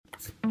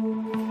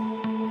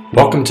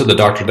Welcome to the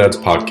Dr. Dad's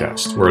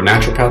podcast, where a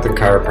naturopath and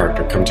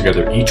chiropractor come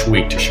together each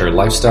week to share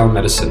lifestyle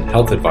medicine,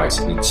 health advice,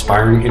 and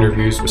inspiring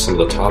interviews with some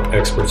of the top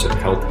experts in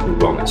health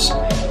and wellness,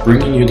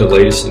 bringing you the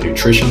latest in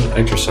nutrition,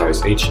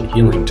 exercise, ancient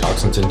healing,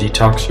 toxins and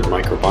detox, your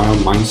microbiome,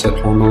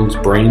 mindset, hormones,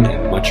 brain,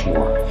 and much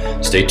more.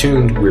 Stay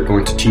tuned. We're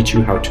going to teach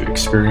you how to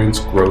experience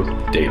growth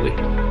daily.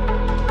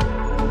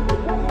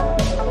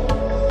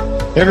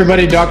 Hey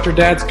everybody, Dr.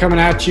 Dad's coming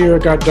at you. I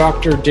got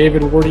Dr.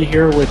 David Wardy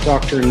here with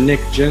Dr. Nick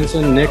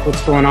Jensen. Nick,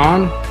 what's going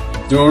on?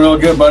 Doing real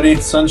good, buddy.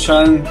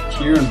 Sunshine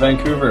here in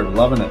Vancouver.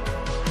 Loving it.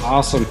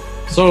 Awesome.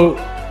 So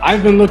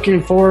I've been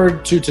looking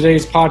forward to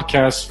today's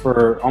podcast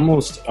for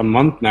almost a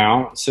month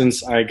now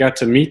since I got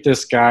to meet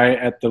this guy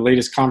at the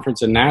latest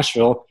conference in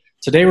Nashville.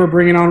 Today we're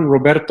bringing on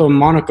Roberto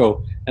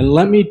Monaco. And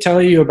let me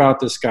tell you about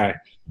this guy.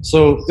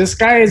 So this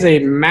guy is a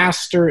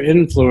master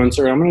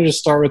influencer. I'm going to just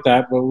start with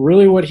that. But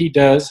really what he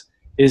does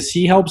is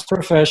he helps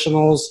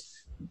professionals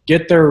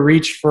get their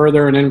reach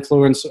further and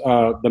influence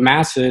the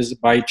masses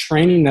by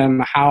training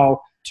them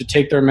how to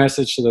take their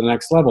message to the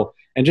next level.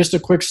 And just a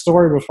quick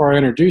story before I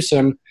introduce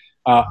him.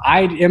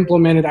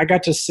 I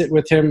got to sit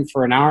with him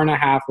for an hour and a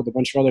half with a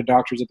bunch of other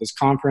doctors at this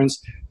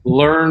conference,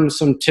 learn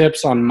some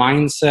tips on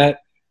mindset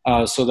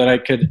so that I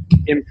could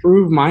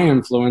improve my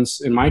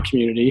influence in my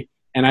community.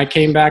 And I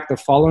came back the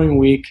following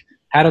week,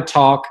 had a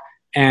talk,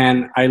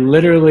 and I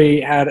literally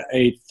had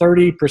a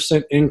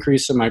 30%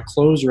 increase in my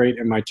close rate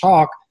in my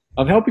talk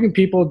of helping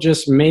people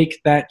just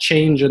make that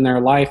change in their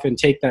life and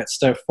take that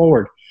step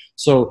forward.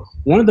 So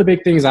one of the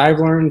big things I've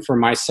learned for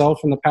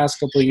myself in the past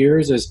couple of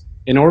years is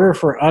in order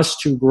for us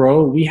to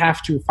grow, we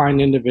have to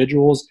find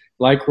individuals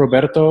like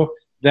Roberto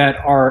that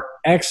are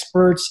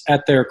experts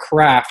at their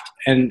craft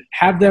and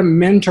have them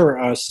mentor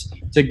us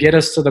to get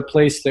us to the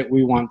place that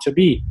we want to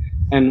be.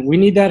 And we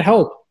need that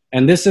help.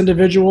 And this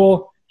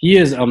individual, he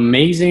is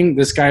amazing.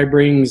 This guy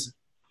brings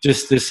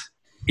just this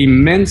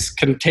immense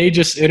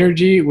contagious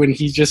energy. When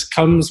he just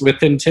comes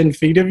within 10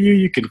 feet of you,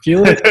 you can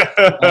feel it.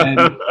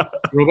 And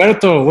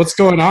Roberto, what's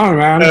going on,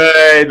 man?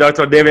 Hey,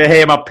 Dr. David.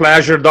 Hey, my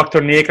pleasure,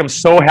 Dr. Nick. I'm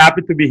so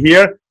happy to be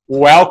here.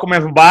 Welcome,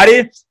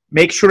 everybody.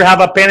 Make sure to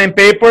have a pen and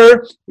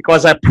paper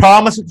because I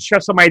promise to share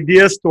some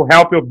ideas to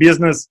help your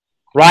business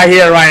right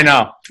here, right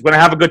now. We're going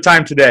to have a good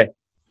time today.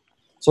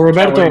 So,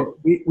 Roberto,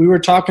 we were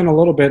talking a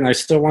little bit, and I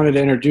still wanted to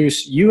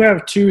introduce. You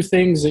have two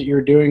things that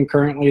you're doing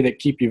currently that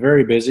keep you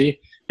very busy.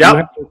 Yep. You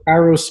have the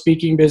Chiro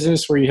speaking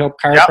business where you help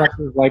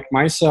chiropractors like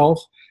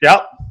myself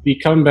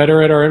become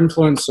better at our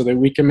influence so that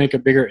we can make a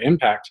bigger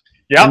impact.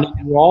 And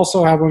you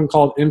also have one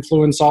called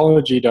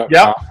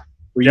INFLUENCEOLOgy.com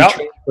where you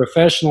train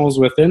professionals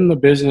within the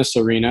business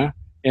arena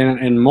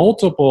in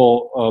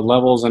multiple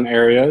levels and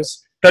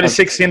areas.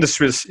 36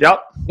 industries.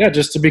 Yeah,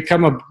 just to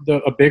become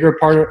a bigger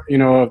part of,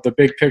 of the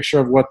big picture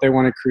of what they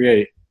want to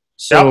create.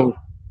 So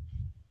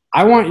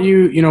I want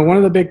you, one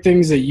of the big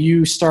things that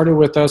you started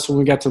with us when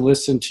we got to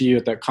listen to you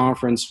at that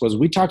conference was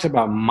we talked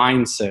about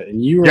mindset,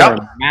 and you are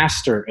a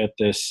master at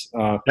this,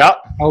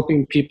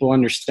 helping people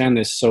understand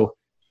this. So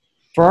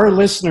for our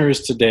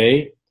listeners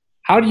today,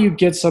 how do you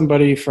get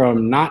somebody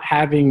from not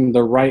having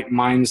the right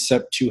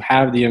mindset to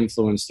have the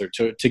influence there,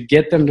 to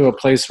get them to a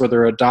place where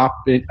they're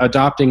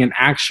adopting an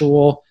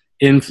actual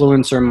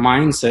influencer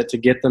mindset to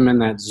get them in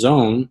that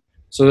zone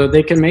so that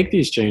they can make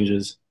these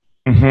changes?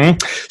 Mm-hmm.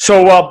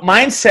 So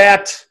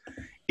mindset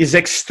is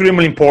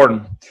extremely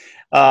important.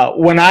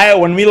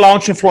 When we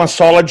launched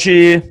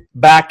INFLUENCEOLOGY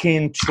back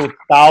in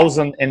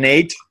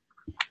 2008,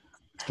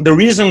 the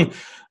reason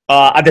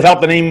I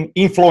developed the name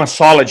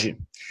INFLUENCEOLOGY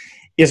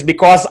is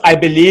because I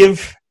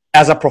believe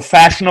as a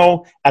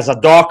professional, as a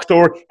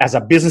doctor, as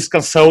a business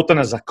consultant,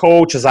 as a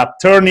coach, as an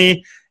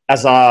attorney,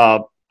 as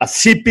a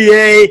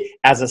CPA,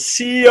 as a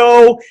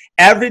CEO,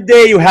 every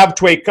day you have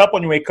to wake up.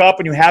 When you wake up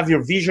and you have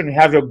your vision, you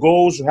have your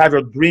goals, you have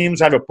your dreams,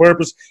 you have your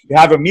purpose, you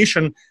have your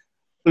mission.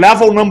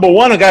 Level number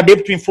one, you got to be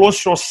able to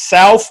influence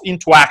yourself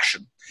into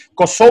action.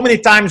 Because so many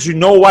times you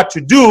know what to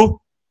do,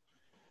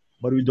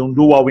 but we don't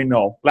do what we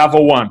know.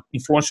 Level one,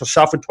 influence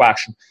yourself into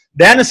action.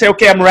 Then you say,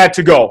 okay, I'm ready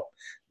to go.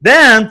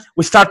 Then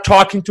we start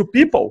talking to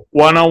people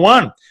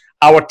one-on-one,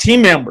 our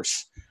team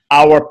members,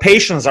 our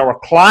patients, our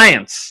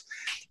clients.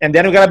 And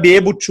then we got to be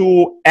able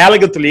to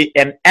elegantly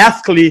and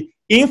ethically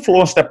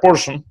influence the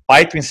person,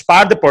 right? To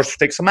inspire the person to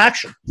take some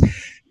action.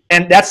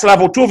 And that's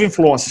level two of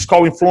influence. It's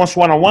called influence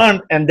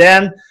one-on-one. And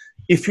then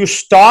if you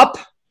stop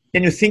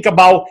and you think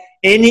about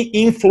any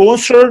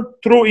influencer,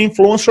 true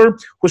influencer,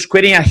 who's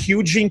creating a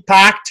huge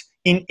impact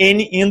in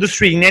any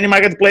industry, in any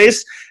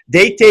marketplace,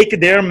 they take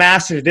their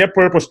message, their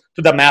purpose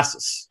to the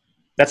masses.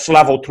 That's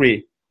level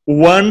three.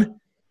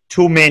 One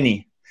too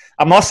many.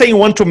 I'm not saying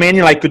one too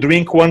many like you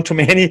drink one too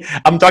many.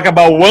 I'm talking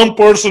about one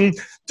person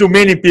too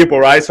many people,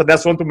 right? So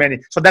that's one too many.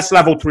 So that's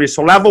level three.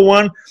 So level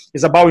one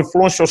is about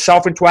influence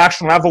yourself into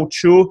action. Level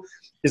two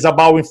is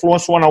about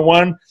influence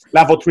one-on-one.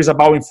 Level three is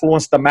about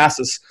influence the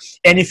masses.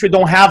 And if you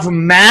don't have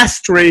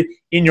mastery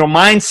in your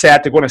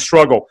mindset, you're going to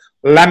struggle.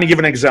 Let me give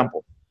an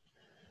example.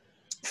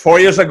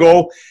 4 years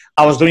ago,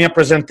 I was doing a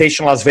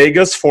presentation in Las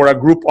Vegas for a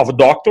group of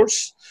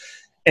doctors.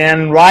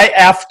 And right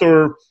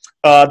after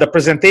the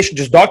presentation,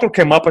 this doctor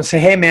came up and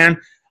said, hey, man,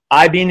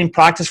 I've been in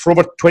practice for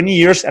over 20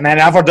 years and I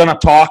never done a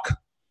talk.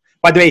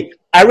 By the way,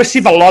 I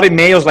receive a lot of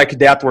emails like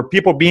that where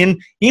people been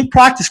in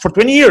practice for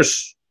 20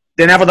 years.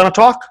 They never done a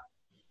talk,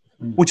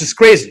 which is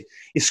crazy.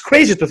 It's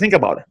crazy to think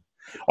about it.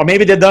 Or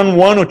maybe they done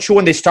one or two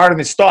and they start and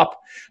they stop.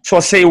 So I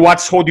say,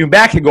 what's holding you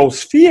back? He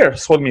goes, fear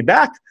is holding me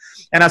back.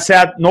 And I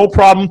said, no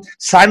problem.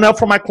 Sign up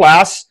for my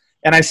class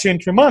and I see you in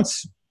 3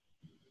 months.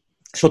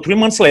 So 3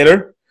 months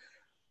later,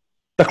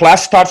 the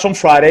class starts on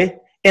Friday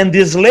and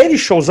this lady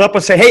shows up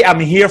and say, hey, I'm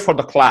here for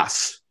the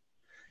class.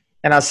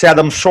 And I said,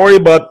 I'm sorry,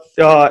 but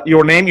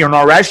your name, you're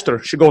not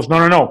registered. She goes,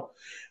 no.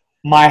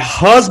 My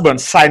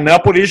husband signed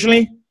up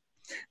originally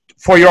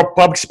for your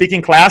public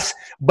speaking class,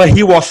 but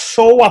he was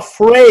so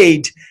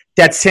afraid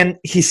that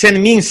he sent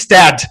me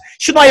instead.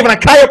 She's not even a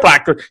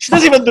chiropractor. She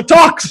doesn't even do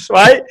talks,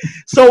 right?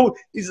 So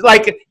it's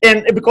like,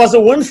 and because the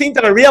one thing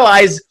that I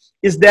realized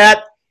is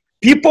that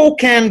people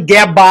can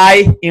get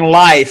by in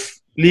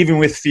life living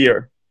with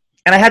fear.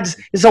 And I had this,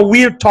 it's a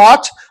weird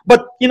thought,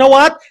 but you know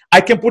what?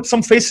 I can put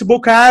some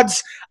Facebook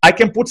ads. I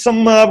can put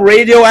some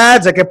radio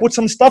ads. I can put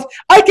some stuff.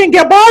 I can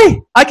get by.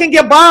 I can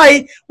get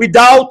by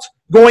without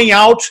going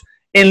out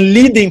and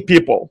leading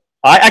people.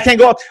 I can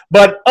go,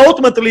 but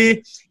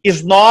ultimately,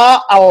 it's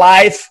not a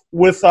life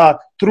with a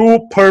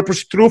true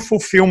purpose, true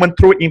fulfillment,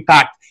 true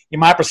impact,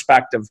 in my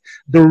perspective.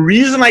 The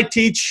reason I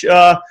teach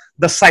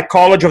the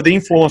psychology of the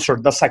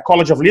influencer, the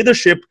psychology of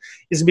leadership,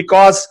 is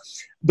because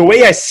the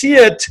way I see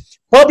it,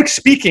 public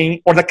speaking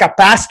or the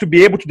capacity to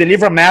be able to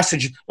deliver a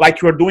message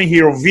like you're doing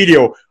here, or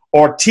video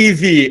or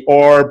TV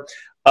or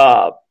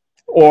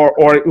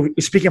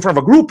speaking in front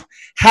of a group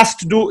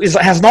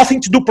has nothing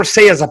to do per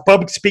se as a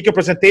public speaker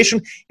presentation.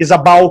 Is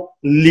about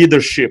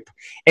leadership.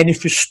 And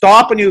if you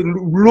stop and you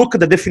look at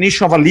the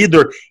definition of a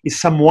leader, is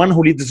someone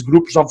who leads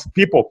groups of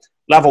people,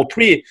 level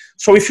 3.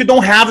 So if you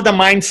don't have the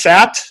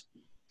mindset,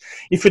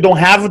 if you don't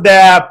have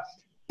the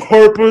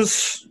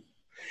purpose,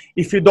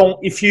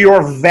 if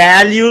your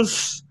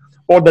values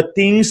or the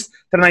things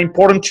that are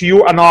important to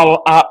you are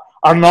not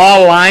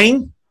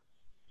aligned,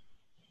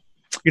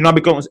 you're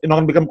not going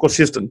to become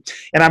consistent.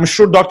 And I'm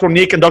sure Dr.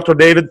 Nick and Dr.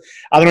 David,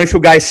 I don't know if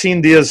you guys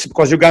seen this,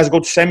 because you guys go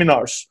to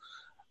seminars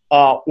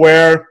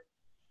where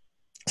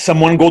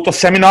someone go to a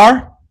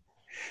seminar,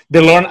 they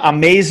learn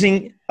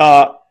amazing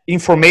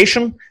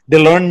information, they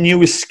learn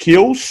new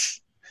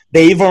skills,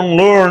 they even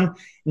learn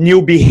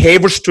new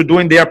behaviors to do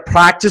in their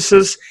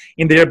practices,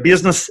 in their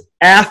business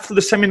after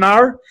the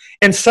seminar.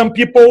 And some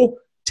people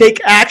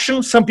take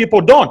action, some people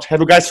don't. Have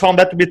you guys found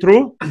that to be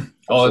true?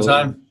 All the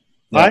time.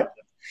 Right?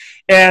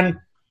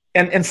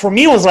 And for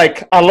me, it was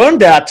like, I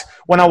learned that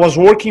when I was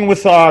working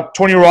with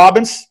Tony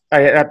Robbins.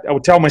 I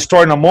will tell my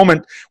story in a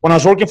moment. When I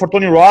was working for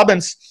Tony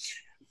Robbins,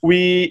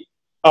 I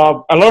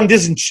learned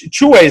this in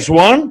 2 ways.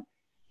 One,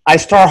 I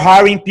started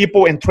hiring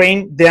people and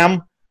train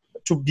them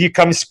to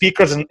become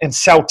speakers and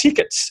sell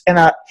tickets.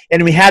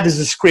 And we had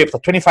this script, a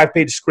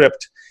 25-page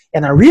script.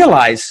 And I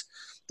realized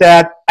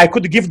that I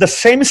could give the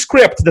same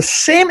script, the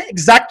same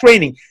exact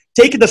training,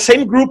 take the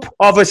same group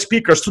of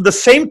speakers to the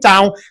same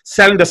town,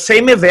 selling the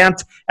same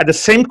event at the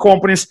same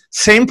companies,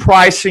 same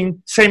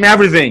pricing, same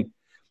everything.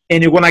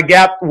 And you're going to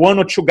get 1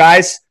 or 2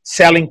 guys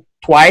selling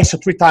twice or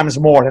 3 times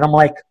more. And I'm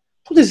like,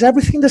 dude, is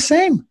everything the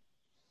same?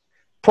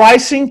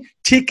 Pricing,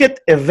 ticket,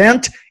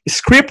 event,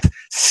 script,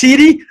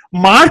 city,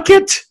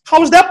 market.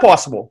 How is that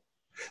possible?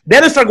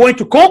 Then I start going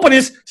to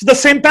companies, it's the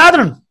same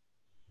pattern.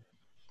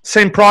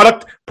 Same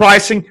product,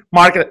 pricing,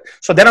 market.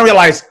 So then I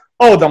realized,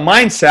 oh, the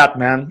mindset,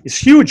 man, is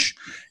huge.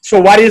 So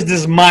what is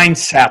this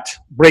mindset?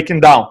 Breaking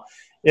down.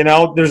 You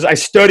know, I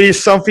study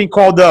something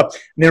called the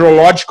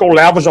neurological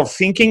levels of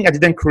thinking. I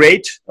didn't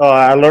create.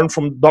 I learned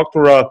from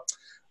Dr.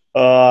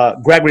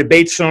 Gregory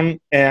Bateson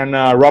and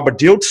Robert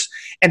Dilts.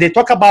 And they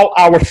talk about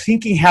our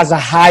thinking has a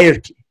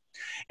hierarchy.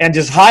 And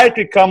this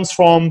hierarchy comes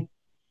from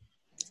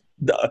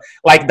the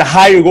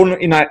higher you go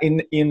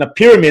in a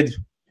pyramid.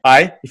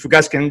 Right? If you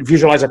guys can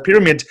visualize a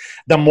pyramid,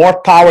 the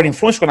more power and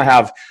influence you're going to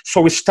have.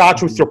 So we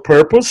start with your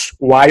purpose,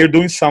 why you're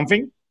doing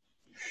something.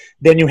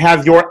 Then you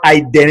have your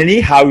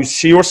identity, how you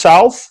see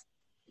yourself.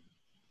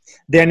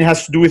 Then it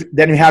has to do with,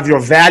 then you have your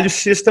value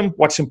system,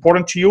 what's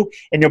important to you,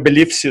 and your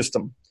belief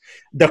system.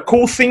 The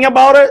cool thing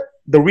about it,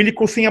 the really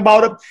cool thing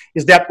about it,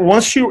 is that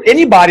once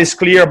anybody is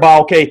clear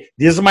about, okay,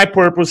 this is my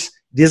purpose,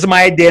 this is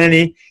my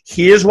identity,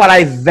 here's what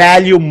I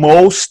value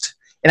most,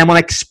 and I'm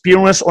going to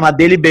experience on a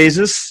daily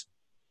basis.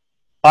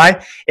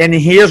 Right? And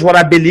here's what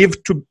I believe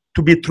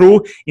to be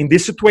true in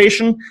this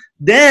situation,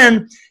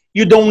 then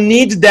you don't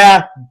need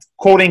that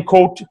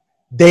quote-unquote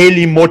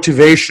daily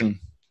motivation,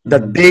 the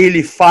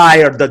daily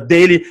fire,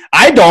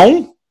 I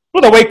don't.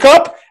 When I wake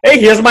up, hey,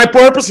 here's my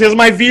purpose, here's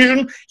my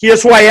vision,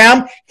 here's who I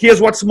am,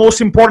 here's what's most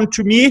important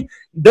to me.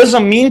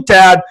 Doesn't mean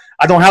that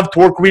I don't have to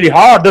work really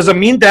hard. Doesn't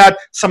mean that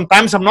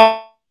sometimes I'm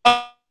not.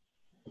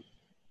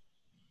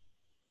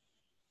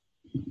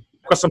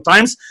 Because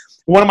sometimes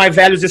one of my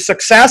values is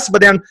success,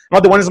 but then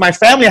another one is my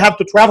family. I have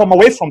to travel. I'm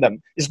away from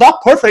them. It's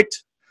not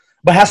perfect,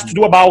 but has to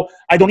do about,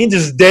 I don't need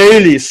this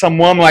daily,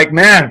 someone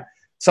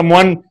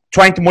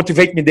trying to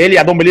motivate me daily.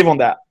 I don't believe on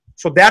that.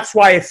 So that's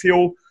why I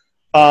feel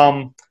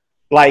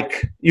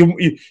like you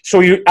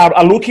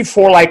are looking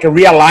for like a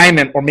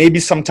realignment, or maybe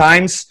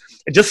sometimes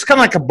just kind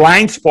of like a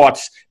blind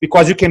spots,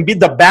 because you can be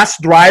the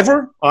best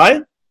driver,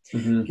 right?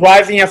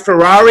 Driving a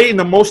Ferrari in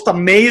the most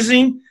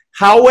amazing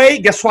highway.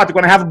 Guess what? You're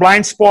going to have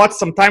blind spots.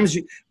 Sometimes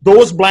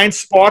those blind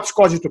spots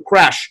cause you to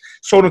crash.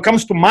 So when it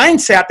comes to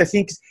mindset, I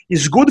think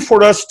it's good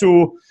for us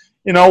to,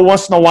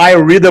 once in a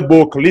while, read a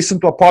book, listen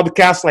to a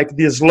podcast like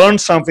this, learn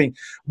something.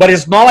 But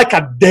it's not like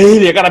a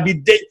daily. You got to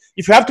be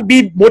if you have to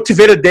be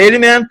motivated daily,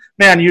 man,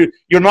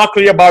 you're not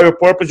clear about your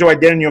purpose, your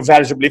identity, your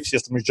values, your belief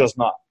system. It's just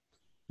not.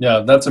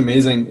 Yeah, that's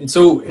amazing.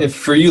 So if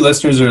for you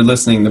listeners who are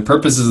listening, the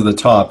purpose is at the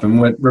top. And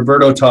what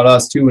Roberto taught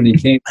us too when he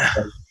came,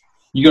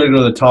 you got to go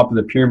to the top of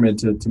the pyramid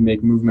to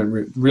make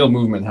real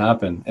movement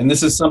happen. And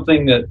this is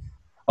something that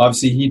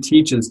obviously he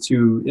teaches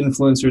to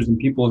influencers and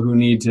people who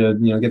need to,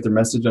 get their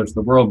message out to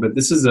the world. But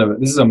this is a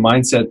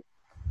mindset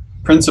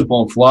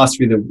principle and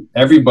philosophy that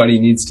everybody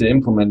needs to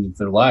implement into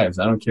their lives.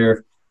 I don't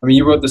care. I mean,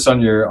 you wrote this on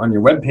your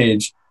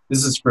webpage.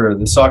 This is for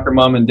the soccer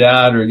mom and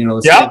dad, or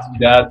the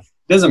dad.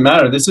 It doesn't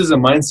matter. This is a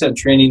mindset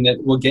training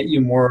that will get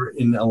you more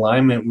in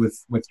alignment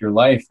with your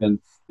life. And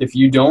if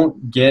you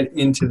don't get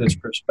into this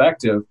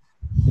perspective,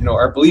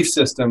 our belief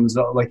systems,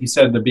 like you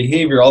said, the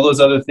behavior, all those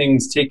other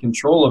things take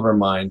control of our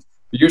mind.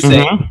 But you're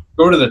saying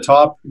go to the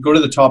top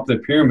of the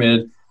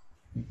pyramid,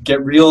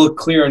 get real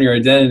clear on your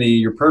identity,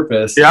 your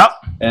purpose. Yeah.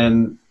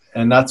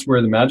 And that's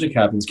where the magic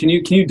happens. Can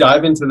you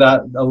dive into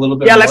that a little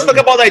bit? Yeah, let's talk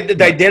about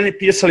the identity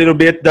piece a little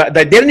bit. The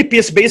identity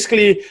piece,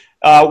 basically,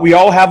 we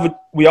all have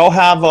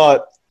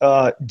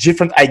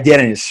different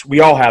identities. We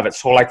all have it.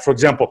 So, like, for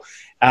example,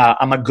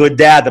 I'm a good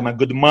dad. I'm a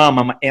good mom.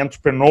 I'm an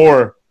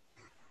entrepreneur.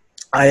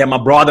 I am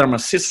a brother. I'm a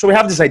sister. So we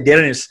have these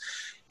identities.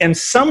 And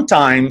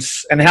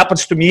sometimes, and it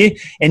happens to me,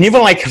 and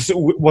even like it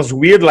was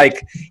weird,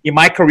 like in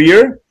my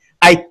career,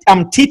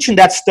 I'm teaching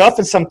that stuff,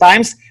 and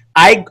sometimes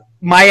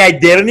my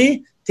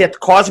identity that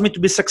caused me to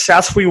be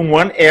successful in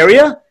one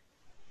area,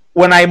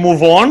 when I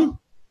move on,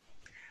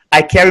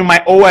 I carry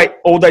my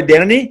old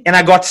identity, and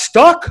I got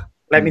stuck.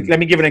 Let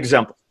me give an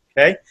example.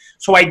 Okay,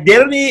 so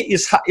identity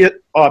is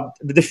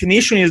the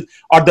definition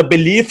are the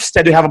beliefs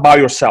that you have about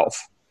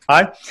yourself.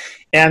 Right?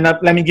 And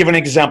let me give an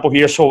example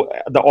here so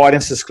the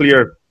audience is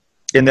clear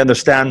and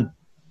understand.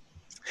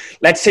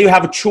 Let's say you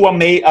have two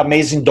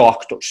amazing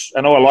doctors.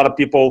 I know a lot of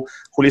people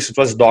who listen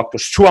to us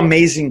doctors. Two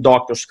amazing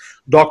doctors,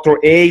 Dr.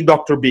 A,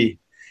 Dr. B.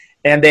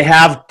 And they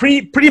have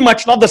pretty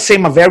much not the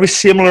same, a very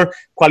similar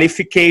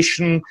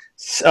qualification,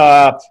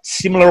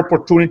 similar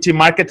opportunity,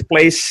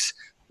 marketplace,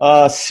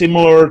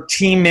 similar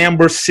team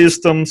member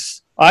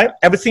systems, right?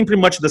 Everything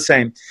pretty much the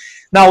same.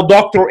 Now,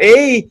 Dr.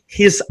 A,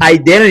 his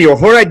identity or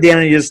her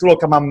identity is,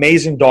 look, I'm an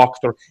amazing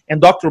doctor. And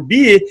Dr.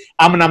 B,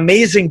 I'm an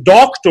amazing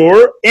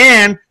doctor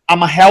and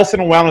I'm a health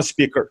and wellness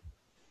speaker.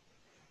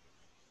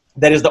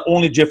 That is the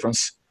only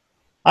difference.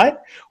 Right?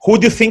 Who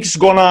do you think is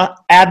going to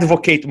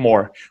advocate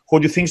more? Who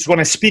do you think is going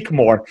to speak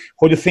more?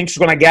 Who do you think is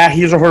going to get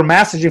his or her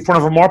message in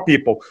front of more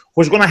people?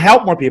 Who's going to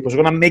help more people?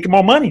 Who's going to make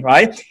more money,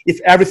 right? If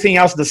everything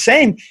else is the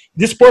same,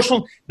 that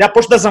person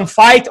doesn't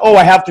fight, oh,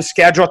 I have to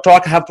schedule a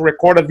talk, I have to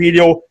record a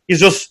video.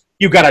 It's just,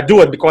 you got to do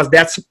it because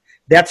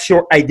that's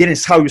your identity,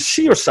 it's how you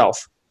see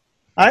yourself.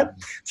 Right?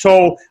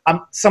 So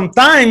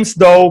sometimes,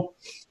 though,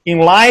 in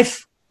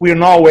life, we're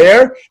not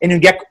aware, and you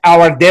get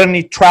our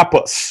identity trap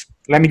us.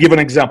 Let me give an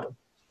example.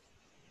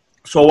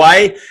 So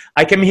I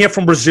came here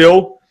from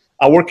Brazil.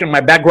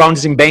 My background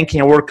is in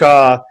banking. I work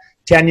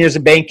 10 years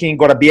in banking,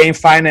 got a BA in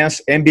finance,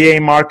 MBA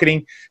in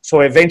marketing. So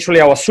eventually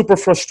I was super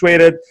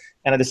frustrated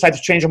and I decided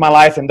to change my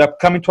life, ended up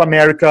coming to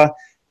America.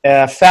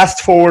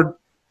 Fast forward,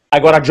 I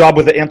got a job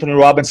with the Anthony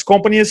Robbins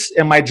companies,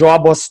 and my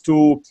job was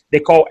they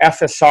call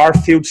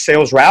FSR, field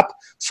sales rep.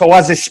 So I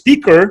was a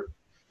speaker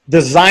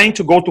designed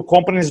to go to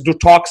companies, do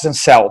talks and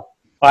sell,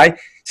 right?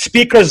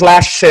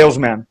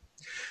 Speaker/salesman.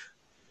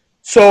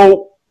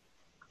 So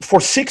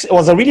it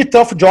was a really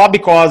tough job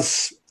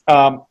because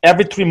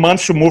every 3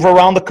 months you move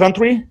around the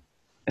country.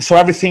 So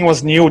everything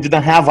was new. We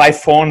didn't have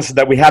iPhones.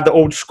 That we had the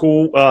old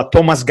school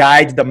Thomas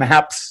Guide, the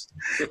maps.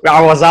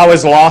 I was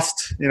always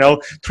lost,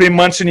 3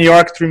 months in New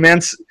York, 3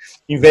 months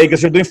in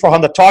Vegas. You're doing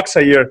 400 talks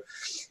a year.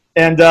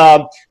 And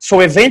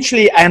so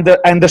eventually I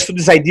understood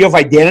this idea of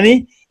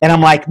identity. And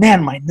I'm like,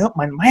 man, my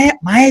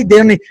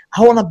identity,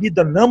 I want to be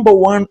the number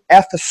one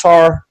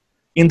FSR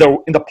in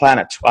the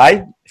planet,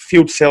 right?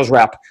 Field sales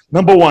rep.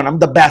 Number one, I'm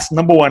the best,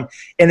 number one.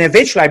 And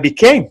eventually I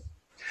became.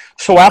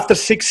 So after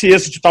 6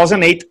 years,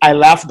 2008, I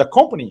left the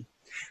company.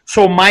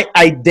 So my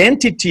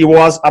identity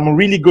was, I'm a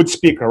really good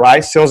speaker,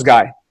 right? Sales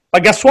guy.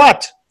 But guess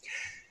what?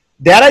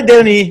 That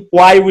identity,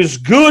 why it was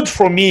good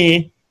for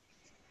me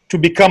to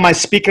become a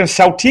speaker and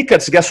sell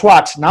tickets, guess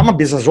what? Now I'm a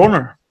business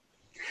owner.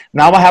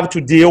 Now I have to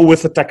deal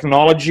with the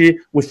technology,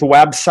 with the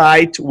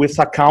website, with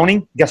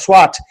accounting. Guess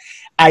what?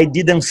 I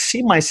didn't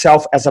see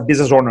myself as a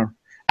business owner.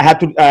 I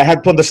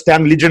had to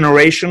understand lead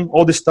generation,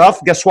 all this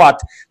stuff. Guess what?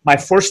 My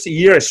first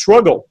year I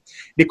struggled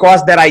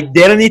because that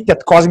identity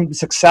that caused me to be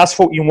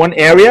successful in one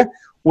area,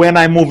 when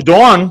I moved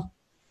on,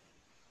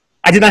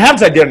 I didn't have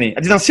this identity. I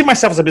didn't see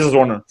myself as a business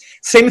owner.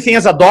 Same thing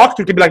as a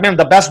doctor. You can be like, man,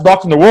 the best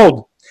doctor in the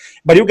world.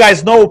 But you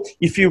guys know,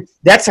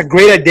 that's a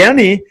great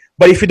identity,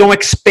 but if you don't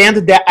expand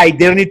that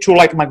identity to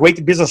like, I'm a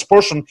great business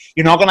person,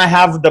 you're not going to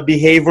have the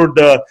behavior,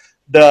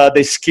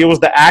 the skills,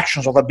 the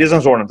actions of a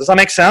business owner. Does that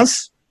make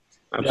sense?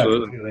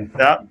 Absolutely.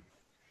 Yeah.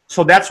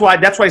 So that's why.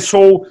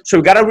 So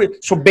you gotta.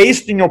 So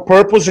based on your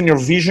purpose and your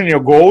vision, your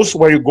goals,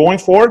 where you're going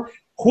for,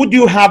 who do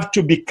you have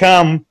to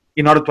become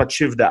in order to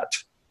achieve that?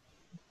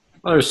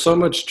 Well, there's so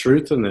much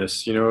truth in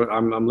this. You know,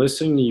 I'm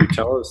listening to you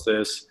tell us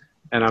this,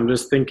 and I'm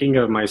just thinking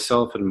of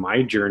myself and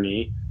my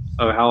journey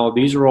of how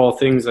these were all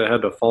things that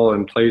had to fall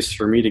in place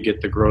for me to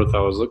get the growth I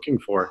was looking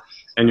for.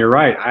 And you're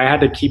right. I had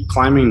to keep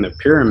climbing the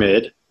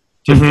pyramid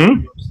to figure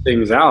those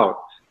things out.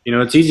 You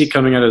know, it's easy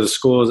coming out of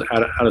school as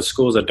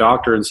a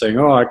doctor and saying,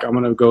 oh, I'm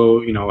going to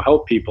go, you know,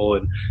 help people,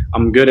 and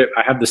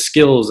I have the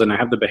skills and I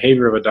have the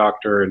behavior of a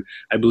doctor and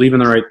I believe in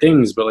the right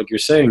things. But like you're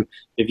saying,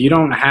 if you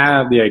don't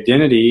have the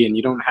identity and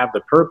you don't have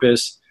the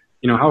purpose,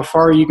 you know, how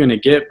far are you going to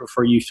get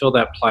before you feel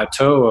that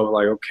plateau of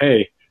like,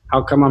 okay,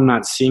 how come I'm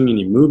not seeing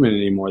any movement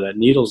anymore? That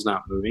needle's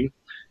not moving.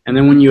 And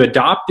then when you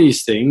adopt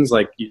these things,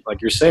 like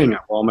you're saying,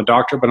 well, I'm a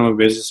doctor, but I'm a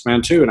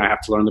businessman too, and I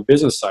have to learn the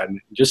business side. And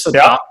just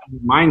adopting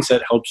the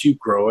mindset helps you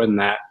grow in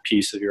that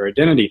piece of your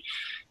identity.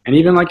 And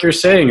even like you're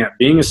saying,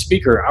 being a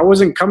speaker, I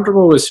wasn't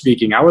comfortable with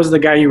speaking. I was the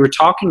guy you were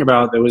talking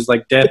about that was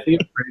like deathly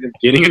afraid of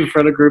getting in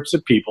front of groups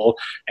of people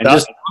and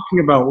just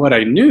talking about what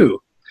I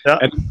knew. Yeah.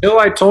 Until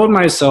I told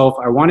myself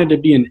I wanted to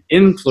be an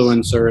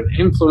influencer and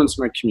influence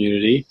my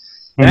community.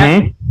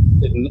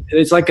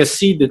 It's like a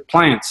seed that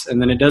plants,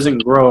 and then it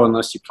doesn't grow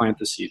unless you plant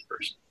the seed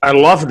first. I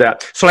love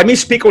that. So let me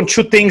speak on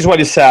two things what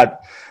you said.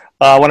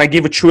 When I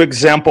give you two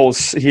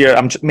examples here,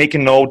 I'm just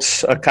making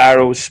notes.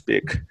 Cairo will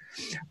speak.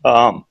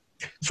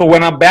 So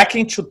when I'm back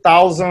in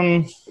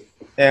 2008,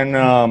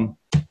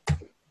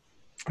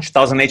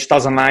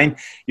 2009,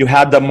 you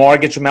had the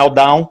mortgage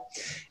meltdown.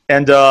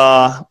 And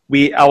I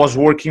was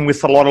working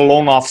with a lot of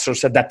loan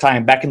officers at that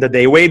time, back in the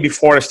day, way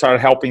before I started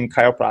helping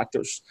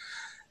chiropractors.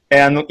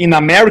 And in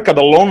America,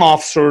 the loan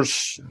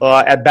officers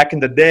back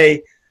in the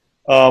day,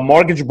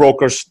 mortgage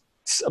brokers,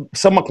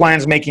 some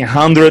clients making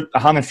 100,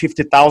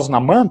 150,000 a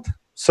month.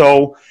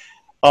 So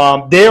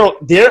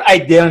their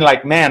identity,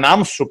 like, man,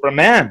 I'm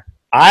Superman.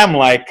 I'm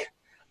like,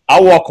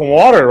 I walk on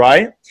water,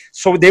 right?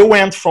 So they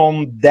went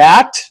from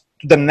that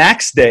to the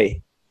next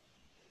day,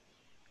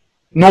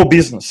 no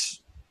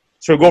business.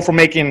 So you go from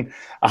making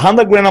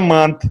 100 grand a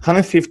month,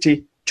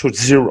 150 to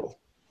zero.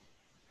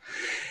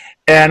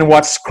 And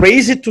what's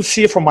crazy to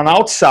see from an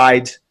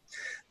outside,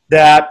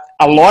 that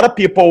a lot of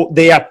people,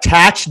 they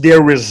attach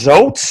their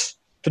results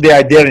to their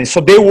identity.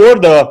 So they were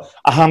the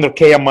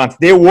 100K a month.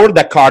 They were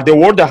the car. They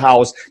were the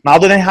house. Now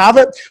they don't have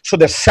it. So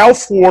their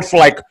self-worth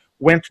like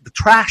went to the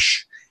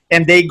trash,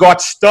 and they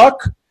got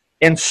stuck.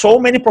 And so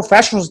many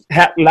professionals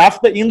had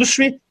left the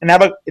industry and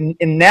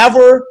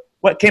never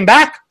came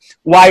back.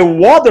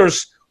 While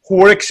others who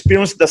were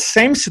experiencing the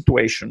same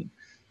situation,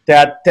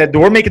 that they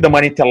were making the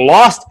money, they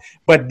lost,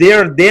 but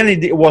their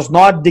identity was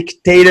not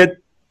dictated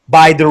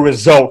by the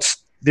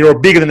results. They were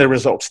bigger than the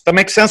results. That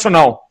makes sense or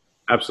no?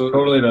 Absolutely.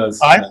 Totally does.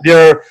 Right?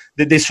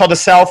 They saw the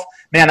self.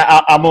 Man,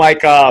 I'm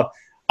like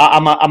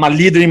I'm a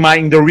leader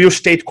in the real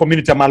estate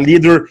community. I'm a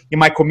leader in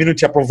my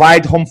community. I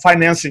provide home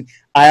financing.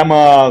 I'm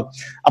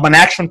an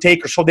action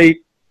taker. So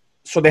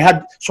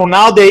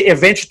now they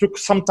eventually took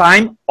some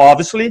time,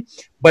 obviously,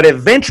 but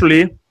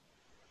eventually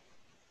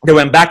they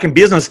went back in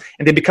business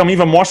and they become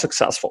even more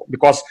successful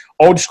because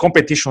all this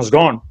competition is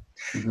gone.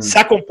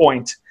 Second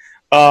point,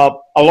 a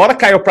lot of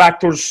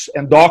chiropractors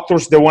and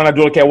doctors, they want to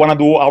do, okay, I want to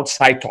do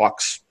outside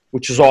talks,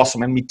 which is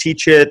awesome. And we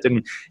teach it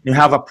and you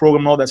have a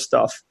program, all that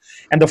stuff.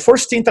 And the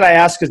first thing that I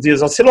ask is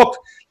this. I'll say, look,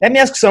 let me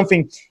ask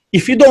something.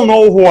 If you don't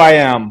know who I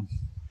am,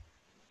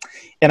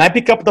 and I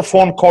pick up the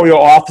phone, call your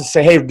office,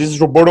 say, hey, this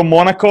is Roberto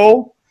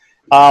Monaco.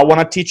 I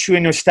want to teach you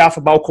and your staff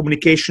about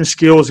communication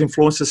skills,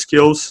 influence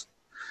skills.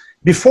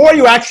 Before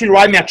you actually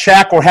write me a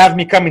check or have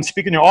me come and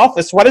speak in your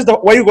office, where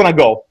are you going to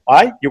go? All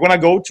right? You're going to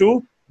go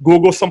to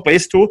Google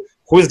someplace to,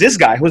 who is this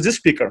guy? Who is this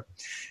speaker?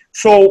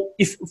 So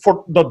if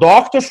for the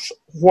doctors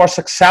who are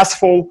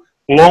successful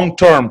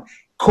long-term,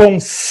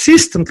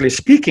 consistently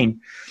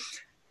speaking,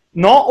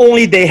 not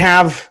only they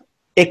have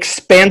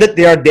expanded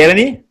their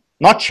identity,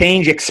 not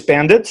change,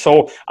 expanded.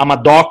 So I'm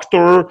a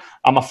doctor,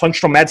 I'm a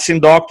functional medicine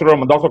doctor,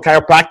 I'm a doctor of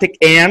chiropractic,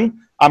 and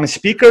I'm a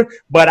speaker,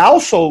 but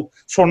also,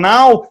 so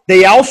now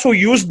they also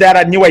use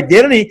that new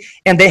identity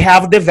and they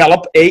have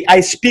developed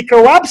a speaker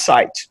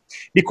website.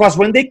 Because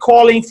when they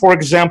call in, for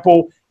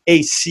example,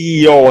 a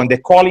CEO and they're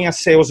calling a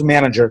sales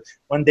manager,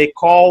 when they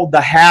call the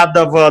head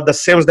of the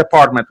sales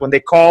department, when they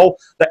call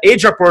the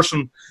HR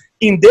person,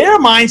 in their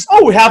minds,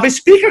 oh, we have a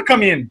speaker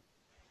come in,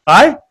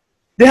 right?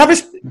 They have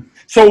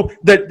so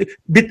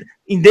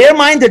in their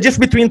mind, they're just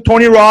between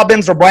Tony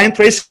Robbins or Brian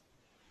Tracy.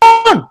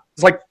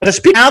 It's like the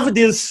speaker have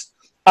this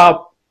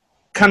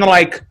kind of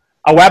like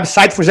a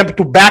website, for example,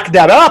 to back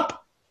that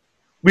up.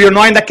 We are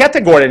not in the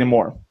category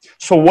anymore.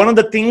 So one of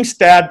the things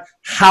that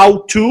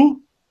how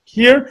to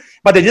here,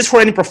 but it is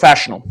for any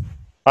professional,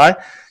 right?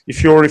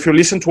 If you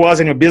listen to us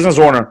and you're a business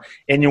owner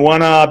and you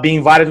want to be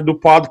invited to do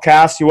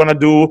podcasts, you want to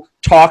do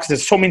talks,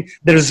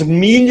 there's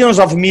millions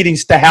of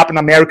meetings that happen in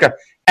America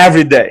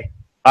every day,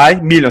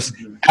 right? Millions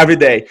every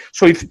day.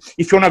 So if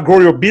you want to grow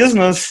your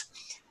business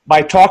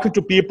by talking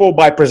to people,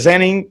 by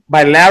presenting,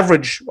 by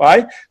leverage,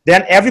 right?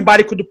 Then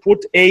everybody could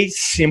put a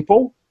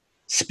simple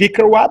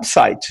speaker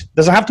website.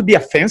 Doesn't have to be a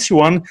fancy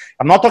one.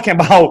 I'm not talking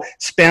about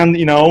spend,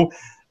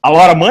 a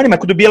lot of money. It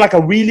could be like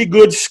a really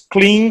good,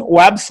 clean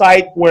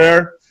website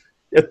where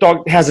it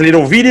has a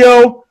little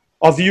video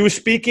of you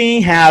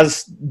speaking,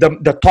 has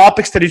the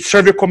topics that you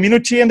serve your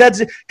community, and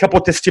that's a couple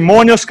of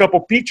testimonials, couple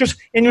of pictures,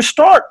 and you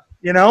start,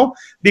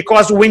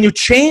 because when you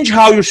change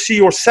how you see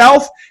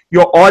yourself,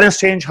 your audience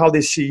change how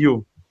they see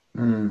you.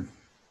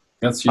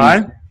 That's huge.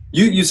 Right?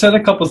 You said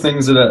a couple of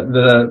things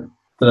that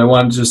I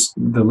want just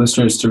the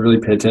listeners to really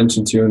pay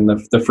attention to, and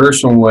the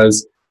first one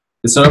was,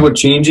 it's not about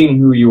changing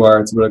who you are,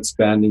 it's about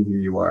expanding who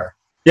you are.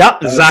 Yeah,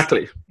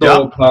 exactly.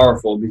 So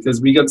powerful,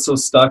 because we get so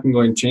stuck in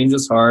going, change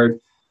is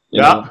hard.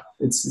 You know,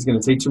 it's going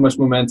to take too much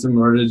momentum in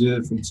order to do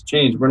it to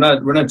change. We're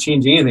not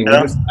changing anything.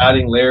 We're just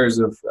adding layers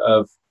of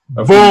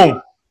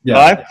boom. Yeah,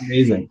 right?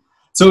 Amazing.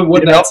 So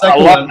what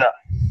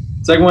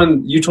second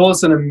one, you told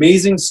us an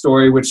amazing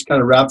story, which kind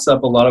of wraps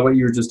up a lot of what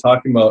you were just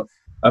talking about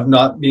of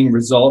not being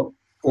result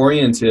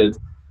oriented.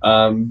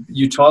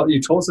 You told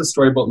us a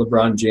story about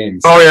LeBron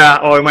James. Oh yeah,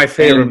 my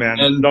favorite, man.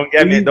 And don't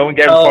get me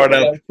caught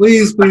up.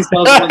 Please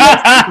tell us.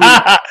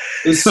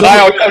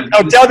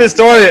 I'll tell this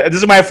story.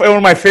 This is one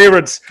of my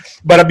favorites.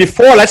 But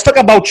before, let's talk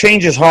about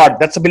change is hard.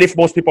 That's a belief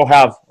most people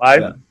have,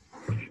 right?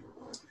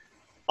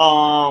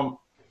 Yeah.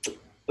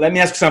 Let me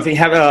ask you something.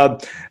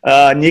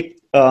 Nick,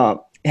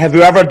 have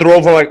you ever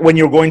drove, like, when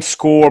you're going to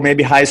school or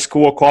maybe high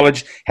school or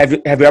college? Have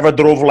you ever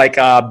drove like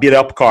a beat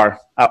up car,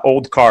 an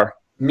old car?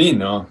 Me?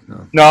 No,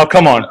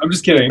 come on. I'm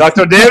just kidding.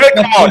 Dr. David,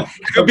 come on.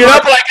 You've been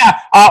up like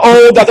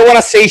old, I don't want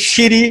to say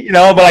shitty,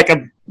 but like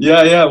a...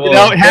 Yeah.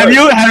 Well, have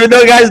you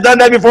guys done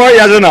that before?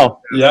 Yes or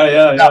no?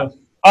 Yeah.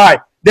 All right.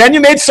 Then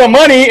you made some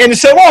money and you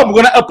said, well, I'm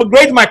going to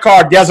upgrade my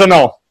car. Yes or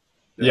no?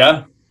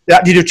 Yeah.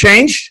 Did you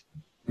change?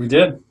 We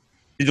did.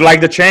 Did you like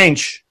the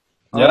change?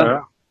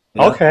 Yeah.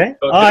 Okay.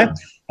 All right.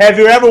 Have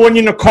you ever, when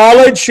you're in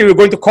college, you're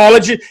going to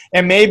college,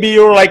 and maybe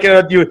you're like you're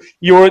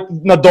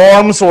in the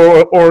dorms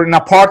or an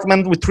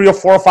apartment with 3 or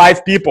 4 or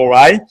 5 people,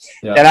 right?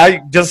 Yeah. And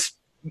I just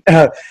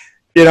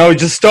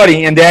just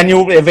studying, and then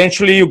you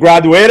eventually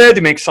graduated,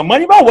 you make some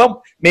money.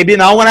 Well, maybe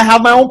now I want to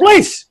have my own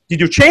place.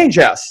 Did you change?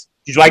 Yes.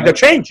 Did you like the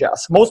change?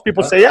 Yes. Most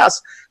people say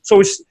yes. So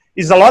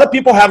it's a lot of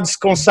people have this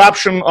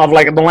conception of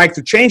like, I don't like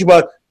to change,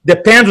 but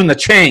depends on the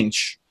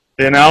change.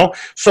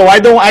 So I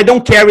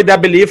don't carry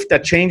that belief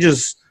that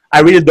changes. I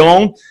really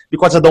don't,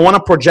 because I don't want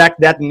to project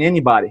that in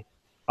anybody.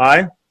 All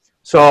right?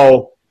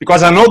 So,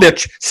 because I know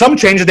that some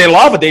changes, they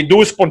love it. They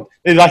do it.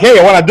 They're like, hey,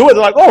 I want to do it.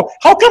 They're like, oh,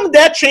 how come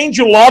that change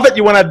you love it,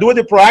 you want to do it,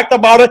 you proact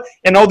about it,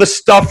 and all the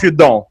stuff you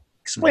don't?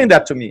 Explain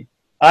that to me.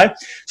 All right?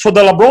 So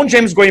the LeBron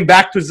James, going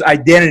back to his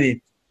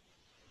identity,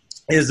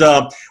 is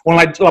when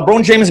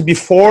LeBron James,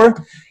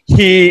 before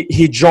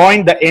he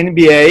joined the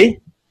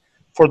NBA,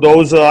 for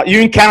those,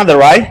 you in Canada,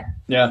 right?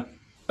 Yeah.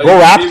 Go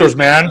Raptors,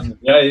 man.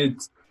 Yeah,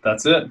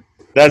 that's it.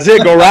 That's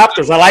it. Go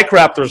Raptors. I like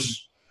Raptors.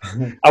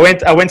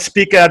 I went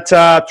speak at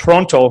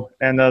Toronto,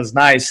 and it was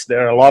nice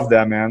there. I love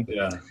that, man.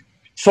 Yeah.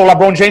 So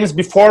LeBron James,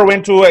 before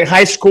went to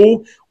high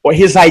school, or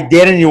his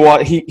identity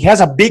was, he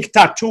has a big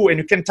tattoo, and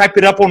you can type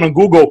it up on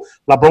Google,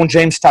 LeBron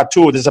James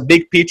tattoo. There's a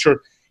big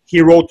picture. He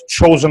wrote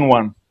 "Chosen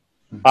One,"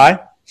 right?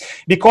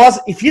 Because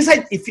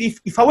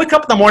if I wake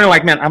up in the morning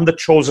like, man, I'm the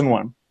chosen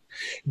one.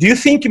 Do you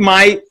think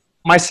my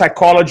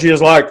psychology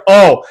is like,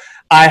 oh,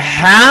 I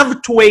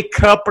have to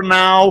wake up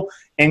now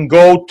and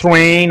go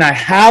train, I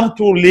have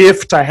to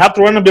lift, I have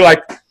to run, and be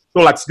like,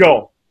 so let's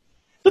go.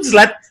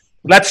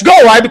 Let's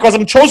go, right? Because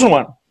I'm chosen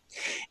one.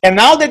 And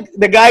now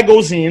the guy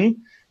goes in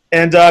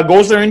and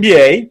goes to the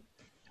NBA,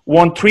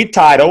 won 3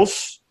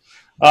 titles,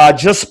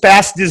 just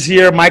passed this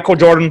year Michael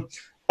Jordan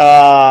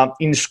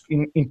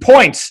in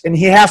points, and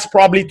he has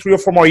probably 3 or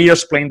 4 more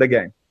years playing the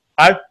game.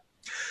 Right?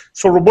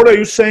 So, Roberto, are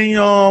you saying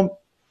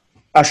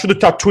I should have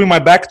tattooed my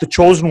back the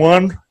chosen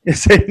one? You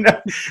say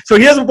no. So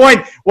here's the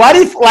point. What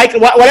if, like,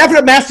 whatever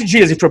the message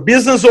is, if you're a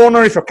business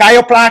owner, if you're a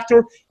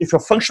chiropractor, if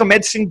you're a functional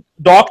medicine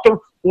doctor,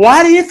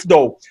 what if,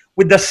 though,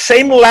 with the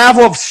same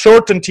level of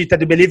certainty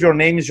that you believe your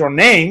name is your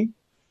name,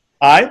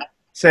 right?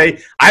 Say,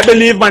 I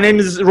believe my name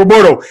is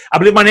Roberto. I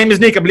believe my name is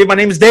Nick. I believe my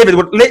name is David.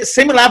 With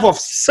same level of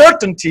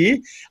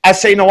certainty, I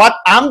say, you know what?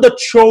 I'm the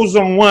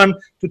chosen one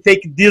to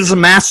take this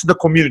mass to the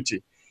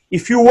community.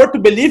 If you were to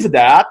believe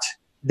that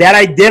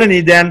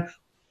identity, then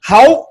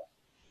how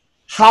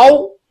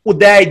would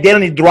that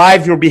identity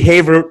drive your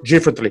behavior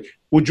differently?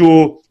 Would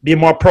you be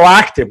more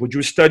proactive? Would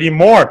you study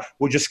more?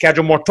 Would you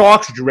schedule more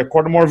talks? Would you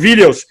record more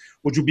videos?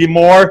 Would you be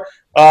more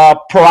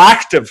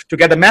proactive to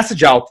get the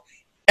message out?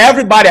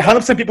 Everybody,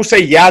 100% people say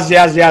yes,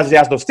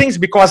 those things,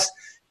 because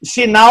you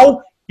see,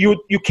 now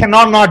you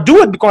cannot not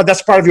do it because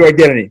that's part of your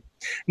identity.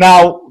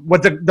 Now,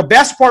 what the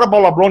best part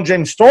about LeBron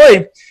James'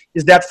 story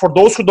is that for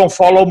those who don't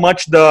follow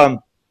much the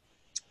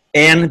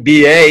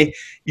NBA,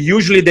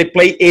 usually they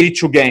play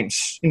 82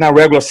 games in a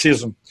regular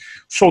season.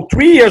 So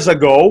 3 years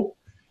ago,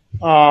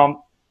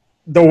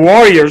 the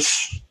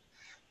Warriors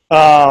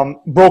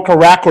broke a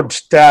record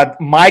that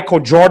Michael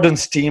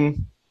Jordan's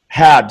team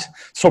had.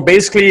 So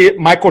basically,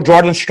 Michael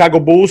Jordan's Chicago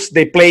Bulls,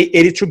 they play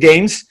 82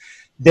 games.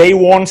 They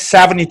won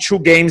 72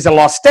 games and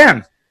lost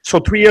 10. So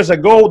 3 years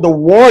ago, the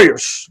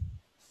Warriors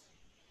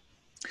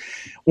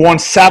won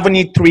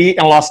 73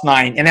 and lost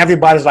 9. And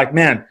everybody's like,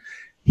 man,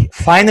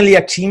 finally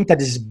a team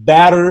that is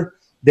better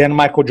than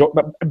Michael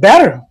Jordan.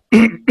 Better.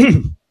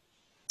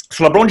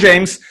 So LeBron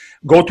James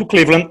go to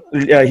Cleveland.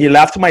 He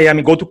left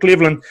Miami, go to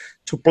Cleveland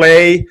to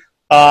play,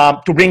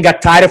 to bring a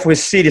title for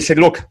his city. He said,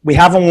 look, we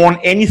haven't won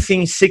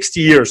anything in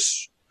 60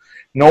 years.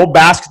 No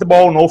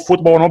basketball, no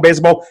football, no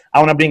baseball. I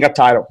want to bring a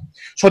title.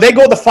 So they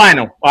go to the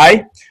final,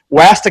 right?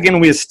 West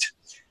against West.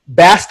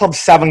 Best of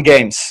 7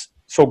 games.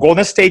 So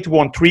Golden State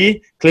won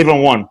 3,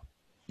 Cleveland won.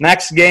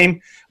 Next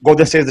game,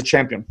 Golden State is the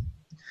champion.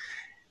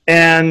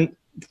 And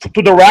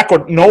to the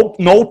record,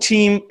 no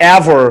team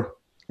ever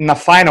in the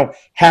final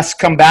has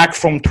come back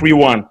from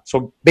 3-1.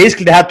 So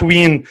basically they had to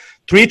win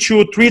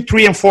 3-2,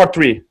 3-3, and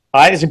 4-3.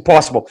 Right? It's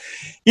impossible.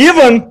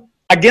 Even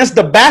against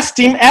the best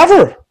team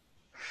ever.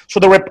 So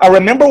I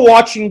remember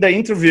watching the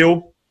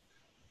interview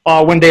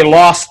when they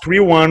lost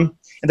 3-1,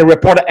 and the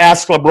reporter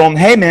asked LeBron,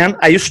 hey, man,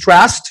 are you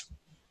stressed?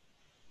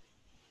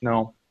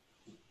 No.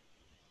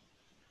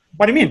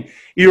 What do you mean?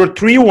 You're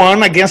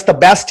 3-1 against the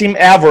best team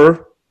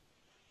ever.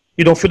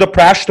 You don't feel the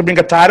pressure to bring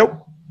a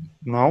title?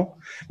 No.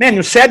 Man,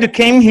 you said you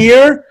came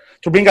here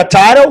to bring a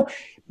title.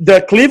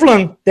 The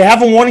Cleveland, they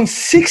haven't won in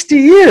 60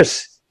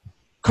 years.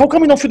 How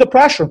come you don't feel the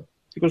pressure?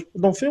 Because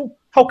you don't feel.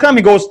 How come?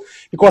 He goes,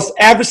 because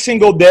every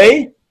single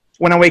day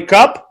when I wake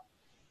up,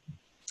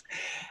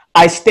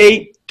 I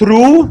stay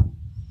true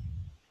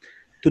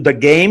to the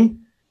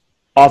game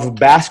of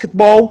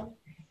basketball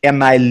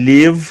and I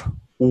live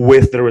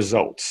with the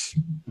results.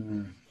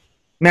 Mm-hmm.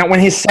 Man, when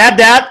he said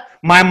that,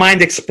 my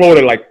mind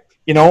exploded. Like,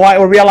 you know what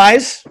I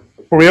realized,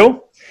 for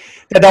real?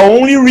 That the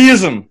only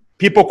reason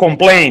people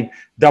complain,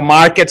 the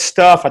market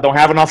stuff, I don't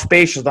have enough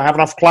patience, don't have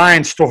enough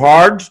clients, too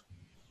hard,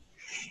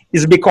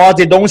 is because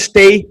they don't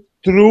stay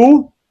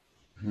true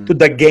to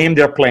the game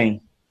they're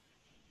playing.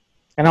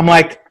 And I'm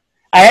like,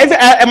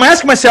 I'm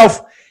asking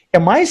myself,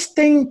 am I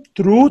staying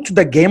true to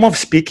the game of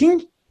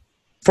speaking?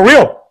 For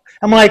real.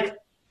 I'm like,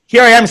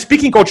 here I am,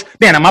 speaking coach.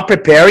 Man, I'm not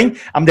preparing.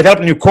 I'm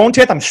developing new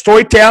content. I'm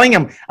storytelling.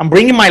 I'm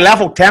bringing my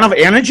level 10 of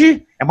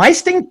energy. Am I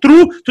staying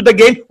true to the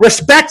game,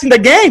 respecting the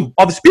game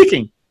of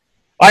speaking?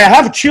 I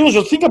have chills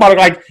to think about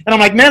it. And I'm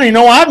like, man, you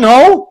know what?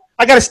 No,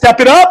 I got to step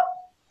it up.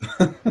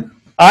 All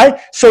right.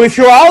 So if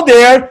you're out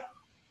there,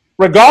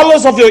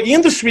 regardless of your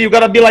industry, you got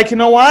to be like, you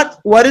know what?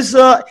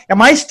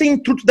 Am I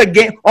staying true to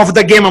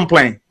the game I'm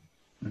playing?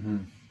 Mm-hmm.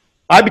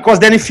 All right. Because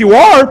then if you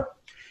are,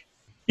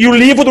 you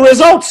live with the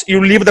results.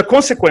 You live with the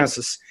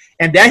consequences.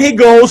 And then he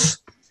goes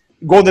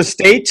Golden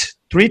State,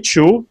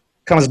 3-2,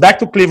 comes back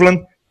to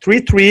Cleveland,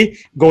 3-3,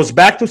 goes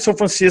back to San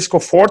Francisco,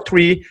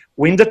 4-3,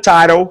 win the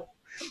title.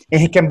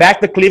 And he came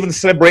back to Cleveland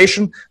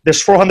celebration.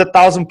 There's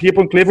 400,000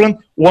 people in Cleveland.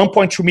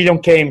 1.2 million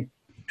came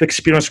to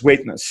experience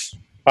greatness.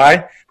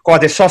 Right?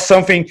 Because they saw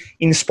something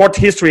in sport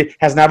history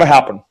has never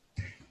happened.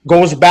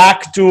 Goes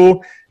back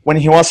to when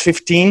he was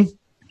 15,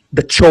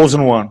 the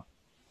chosen one.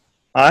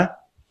 Right?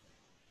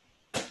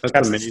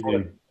 That's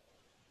amazing.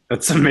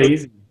 That's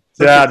amazing.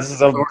 Yeah, this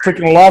is a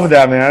freaking love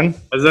that, man.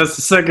 That's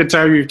the second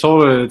time you've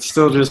told it. It's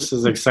still just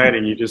as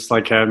exciting. You just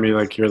had me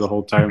here the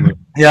whole time.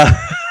 Yeah.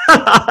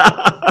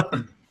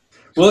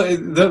 Well,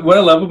 what I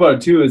love about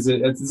it too is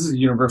this is a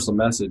universal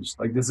message.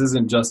 This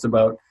isn't just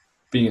about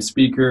being a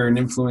speaker and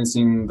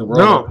influencing the world.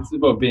 No. This is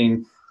about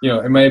being,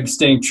 am I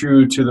staying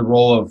true to the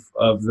role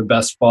of the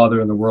best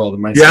father in the world?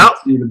 Am I staying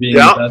true to being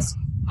the best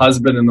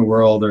husband in the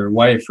world or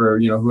wife or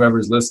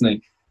whoever's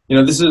listening?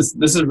 This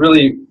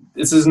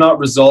is not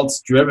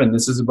results driven.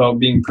 This is about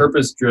being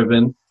purpose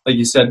driven. Like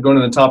you said, going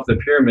to the top of the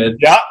pyramid,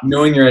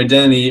 knowing your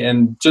identity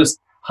and just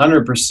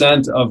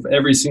 100% of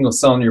every single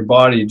cell in your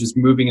body, just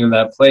moving into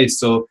that place.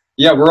 So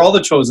yeah, we're all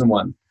the chosen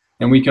one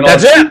and we can all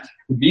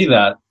be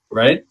that,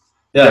 right?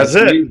 Yeah. That's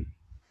it.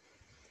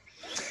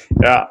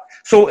 Yeah.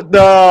 So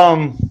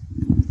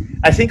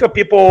I think of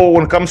people,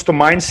 when it comes to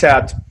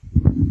mindset,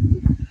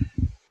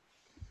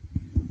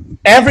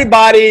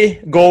 everybody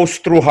goes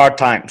through hard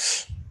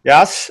times.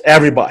 Yes,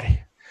 everybody.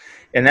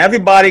 And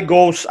everybody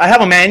goes, I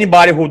haven't met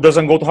anybody who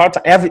doesn't go to hard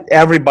times.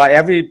 Everybody,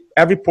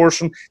 every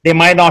person, they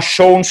might not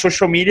show on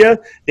social media,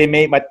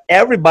 but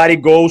everybody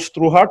goes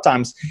through hard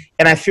times.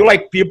 And I feel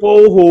like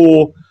people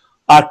who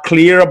are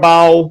clear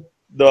about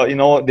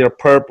their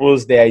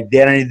purpose, their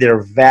identity,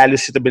 their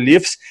values, their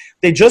beliefs,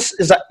 they just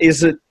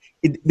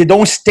they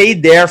don't stay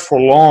there for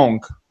long.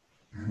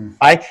 Mm-hmm.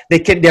 Right?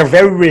 They're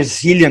very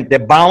resilient. They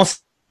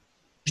bounce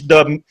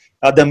the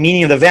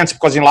meaning of the events,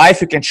 because in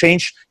life you can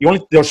change.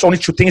 There's only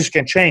 2 things you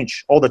can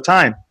change all the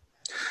time: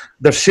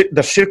 the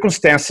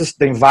circumstances,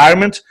 the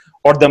environment,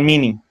 or the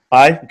meaning.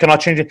 Right? You cannot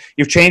change it.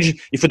 You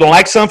change, if you don't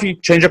like something, you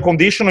change a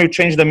condition or you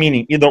change the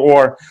meaning, either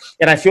or.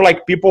 And I feel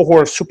like people who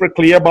are super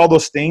clear about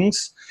those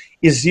things,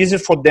 it's easier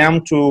for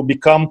them to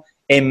become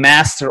a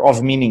master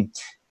of meaning.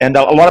 And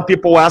a lot of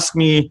people ask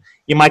me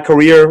in my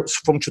career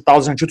from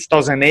 2002 to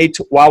 2008,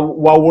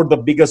 what were the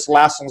biggest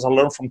lessons I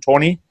learned from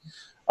Tony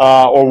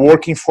or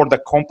working for the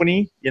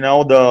company,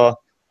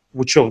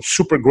 which I'm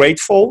super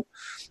grateful.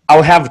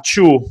 I'll have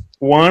two.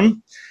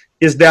 One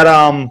is that,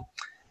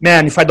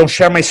 man, if I don't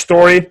share my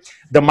story,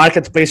 the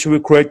marketplace will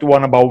create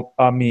one about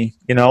me,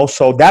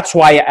 So that's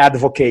why I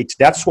advocate.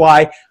 That's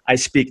why I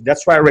speak.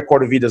 That's why I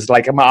record videos.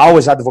 Like, I'm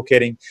always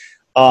advocating.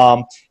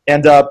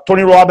 And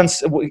Tony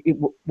Robbins,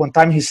 one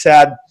time he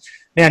said,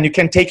 man, you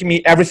can take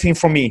everything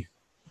from me.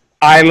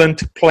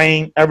 Island,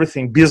 plane,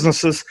 everything,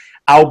 businesses.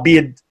 I'll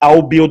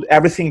build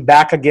everything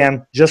back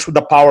again just with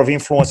the power of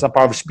influence and the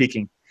power of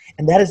speaking.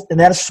 And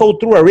that is so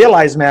true. I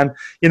realize, man,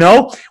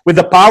 with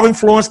the power of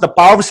influence, the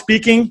power of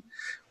speaking,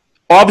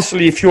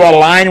 obviously, if you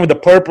align with the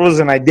purpose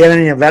and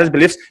identity and values,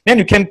 beliefs, man,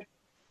 you can,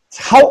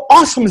 how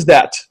awesome is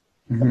that?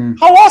 Mm-hmm.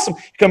 How awesome.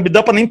 You can build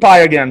up an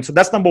empire again. So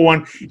that's number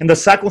one. And the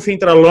second thing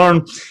that I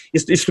learned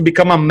is to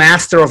become a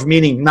master of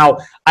meaning. Now,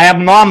 I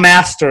am not a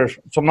master.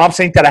 So I'm not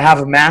saying that I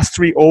have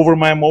mastery over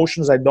my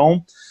emotions. I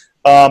don't.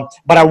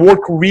 But I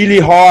work really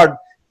hard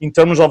in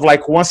terms of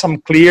like, once I'm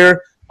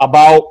clear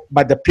about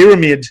the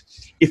pyramid,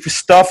 if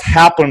stuff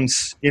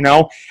happens,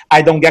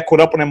 I don't get caught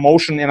up in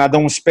emotion and I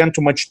don't spend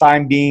too much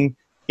time being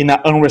in an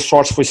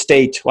unresourceful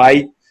state,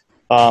 right?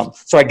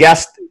 So I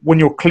guess when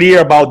you're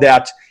clear about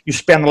that, you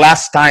spend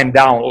less time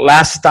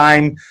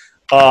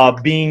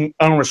being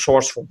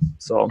unresourceful.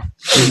 So,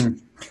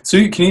 So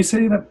can you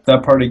say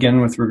that part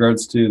again with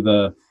regards to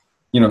the,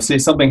 say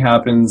something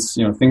happens,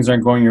 things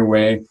aren't going your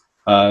way.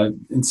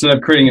 Instead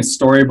of creating a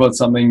story about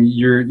something,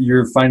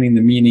 you're finding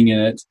the meaning in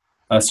it.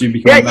 So you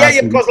become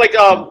because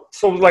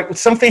like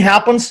something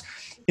happens,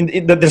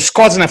 there's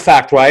cause and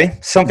effect,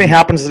 right? Something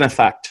happens as an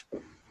effect.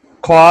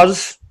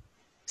 Cause,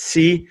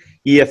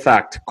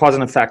 effect. Cause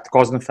and effect.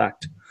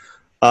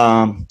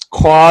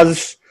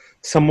 Cause,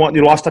 someone,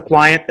 you lost a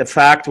client.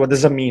 Effect, what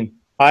does it mean?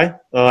 Right?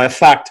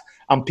 Effect,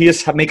 I'm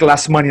pissed, I make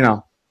less money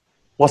now.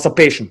 Lost a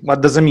patient.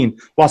 What does it mean?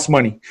 Lost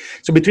money.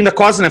 So between the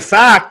cause and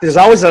effect, there's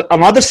always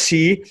another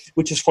C,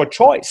 which is for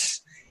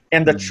choice.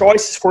 And the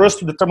choice is for us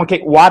to determine, okay,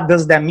 what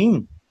does that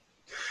mean?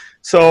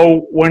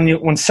 So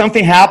when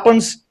something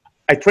happens,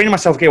 I train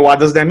myself, okay, what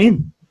does that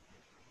mean?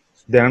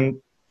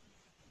 Then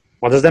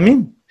what does that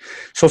mean?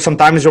 So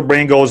sometimes your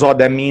brain goes, oh,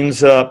 that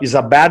means is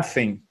a bad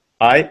thing,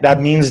 right?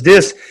 That means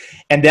this.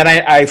 And then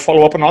I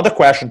follow up another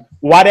question.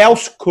 What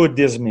else could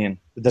this mean?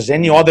 If there's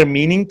any other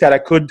meaning that I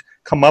could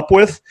come up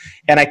with?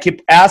 And I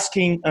keep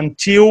asking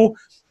until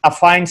I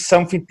find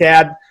something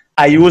that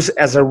I use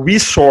as a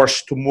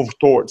resource to move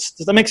towards.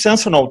 Does that make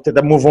sense or no?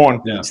 To move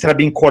on instead of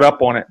being caught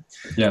up on it.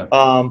 Yeah.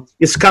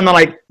 It's kind of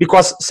like,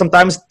 because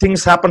sometimes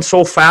things happen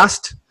so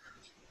fast.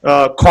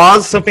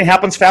 Cause something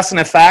happens fast and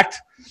effect.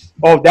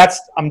 Oh,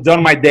 I'm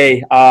done my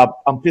day.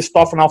 I'm pissed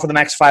off now for the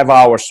next 5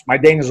 hours. My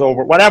day is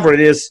over. Whatever it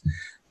is.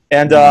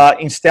 And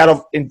instead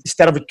of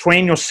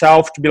train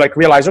yourself to be like,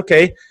 realize,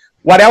 okay,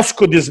 what else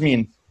could this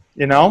mean?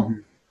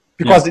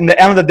 Because in the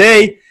end of the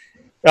day,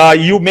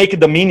 you make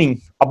the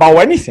meaning about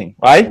anything,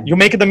 right? You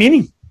make the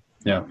meaning.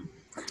 Yeah.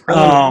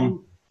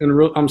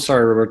 I'm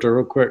sorry, Roberto,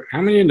 real quick.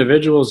 How many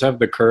individuals have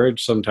the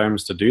courage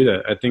sometimes to do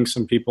that? I think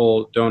some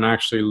people don't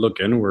actually look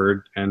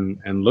inward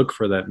and look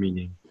for that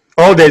meaning.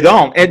 Oh, they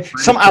don't. And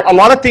a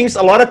lot of things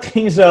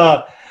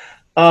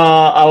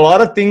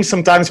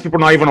sometimes people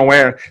are not even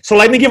aware. So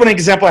let me give an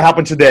example that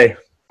happened today.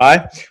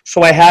 Right?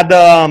 So I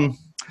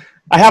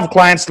have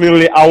clients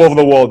literally all over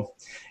the world.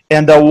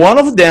 And one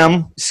of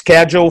them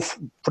scheduled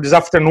for this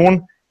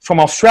afternoon from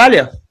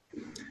Australia.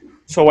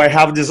 So I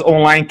have this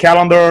online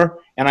calendar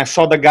and I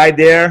saw the guy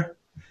there.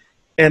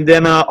 And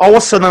then all of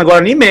a sudden I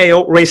got an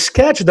email,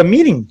 reschedule the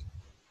meeting.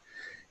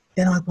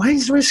 And I'm like, why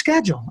is it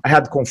rescheduled? I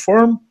had to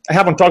confirm. I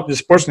haven't talked to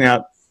this person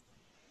yet.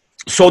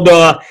 So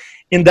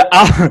in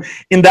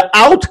the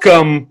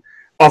outcome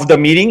of the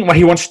meeting, when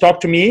he wants to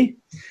talk to me,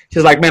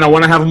 he's like, man, I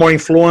want to have more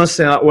influence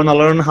and I want to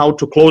learn how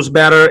to close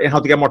better and how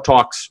to get more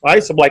talks.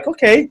 Right? So I'm like,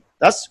 okay,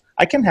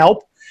 I can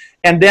help.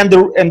 And then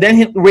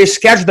he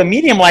rescheduled the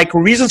meeting. I'm like,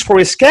 reasons for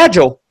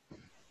reschedule.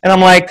 And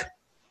I'm like,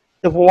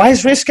 why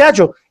is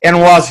reschedule? And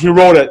he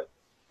wrote it.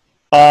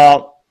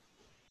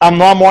 I'm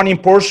not a morning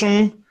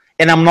person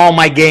and I'm not on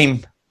my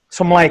game.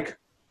 So I'm like,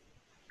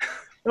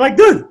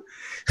 dude,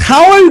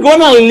 how are you going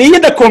to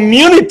lead the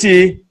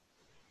community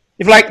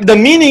if like the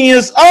meaning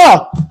is,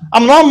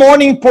 I'm not a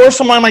morning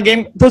person, I'm on my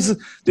game? I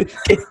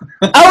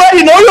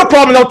already know your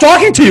problem. I'm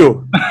talking to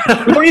you.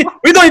 We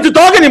don't need to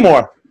talk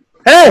anymore.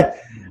 Hey,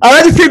 I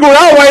already figured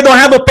out why you don't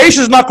have the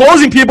patience not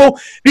closing people,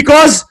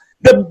 because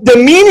the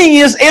meaning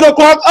is 8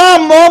 o'clock.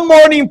 I'm not a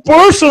morning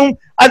person.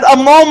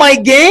 I'm not on my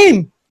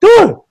game.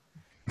 Dude.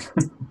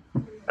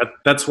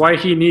 That's why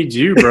he needs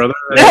you, brother.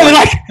 Yeah,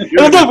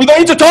 we don't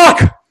need to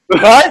talk.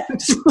 Right?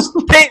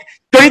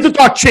 Don't need to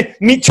talk. Change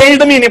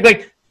the meaning.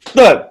 Like,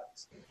 look,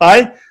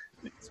 right?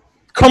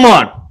 Come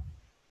on.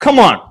 Come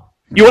on.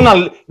 You want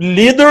a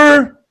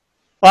leader,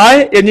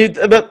 right? And you,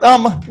 but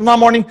not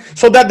morning.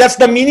 So that's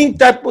the meaning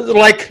that was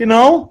like, you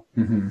know.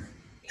 Mm-hmm.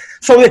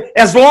 So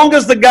as long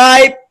as the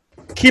guy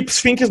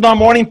keeps thinking he's not a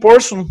morning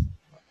person,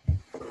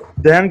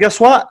 then guess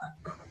what?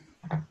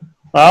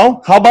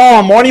 Well, how about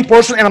I'm a morning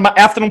person and I'm an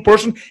afternoon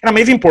person and I'm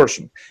an evening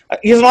person?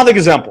 Here's another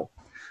example.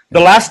 The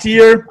last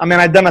year, I mean,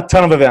 I've done a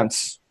ton of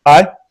events,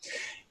 right?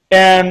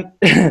 And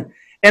and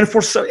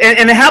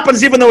it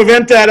happens even the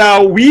event that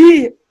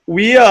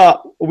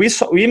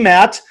we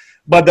met,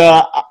 but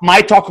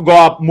my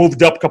talk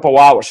moved up a couple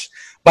hours.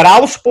 But I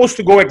was supposed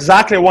to go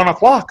exactly at 1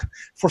 o'clock.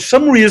 For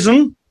some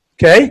reason,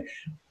 okay,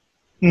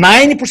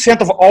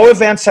 90% of all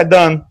events I've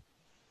done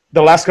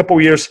the last couple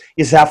of years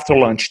is after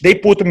lunch. They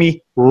put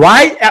me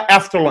right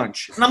after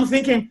lunch. And I'm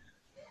thinking,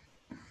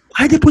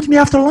 why they put me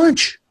after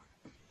lunch?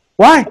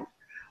 Why?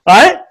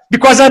 Right?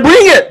 Because I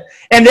bring it.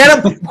 And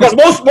then, because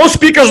most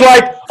speakers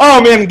like,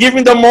 oh man, give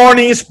me the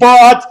morning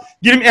spot.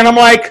 And I'm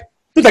like,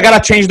 dude, I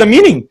got to change the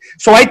meaning.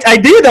 So I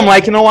did. I'm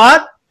like, you know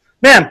what?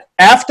 Man,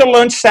 after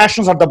lunch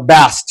sessions are the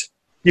best.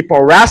 People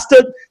are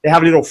rested. They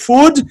have a little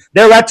food.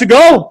 They're ready to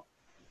go.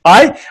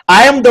 I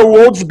am the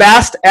world's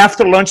best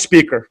after lunch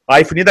speaker.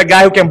 If you need a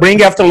guy who can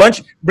bring after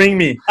lunch, bring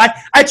me.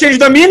 I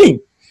changed the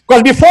meaning.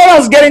 Because before I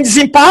was getting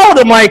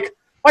disempowered, I'm like,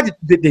 what,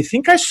 did they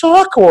think I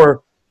suck?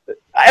 Or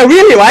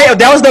really, right?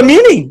 That was the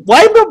meaning.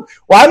 Why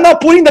am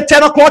not putting the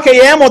 10 o'clock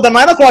a.m. or the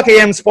 9 o'clock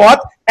a.m. spot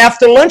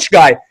after lunch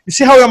guy? You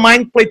see how your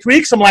mind play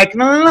tricks? I'm like,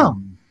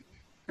 no.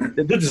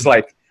 The dude is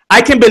like,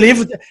 I can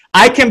believe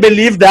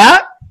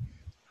that.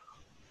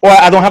 Or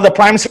I don't have the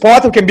prime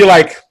spot. Who can be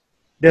like,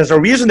 there's a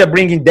reason they're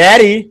bringing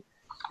daddy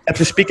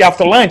to speak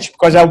after lunch,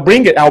 because I'll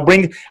bring it.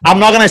 I'm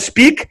not going to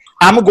speak.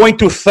 I'm going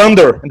to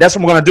thunder. And that's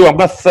what I'm going to do. I'm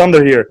going to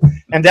thunder here.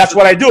 And that's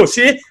what I do.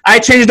 See, I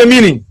changed the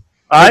meaning.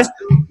 All right?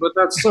 But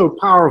that's so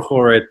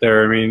powerful right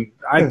there. I mean,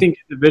 I think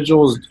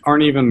individuals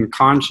aren't even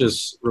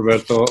conscious,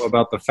 Roberto,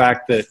 about the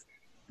fact that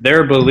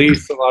their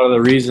beliefs, a lot of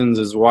the reasons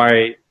is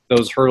why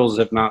those hurdles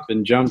have not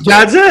been jumped.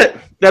 That's it.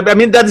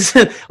 That's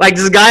it. Like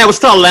this guy, I was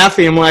still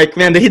laughing. I'm like,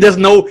 man, he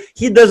doesn't know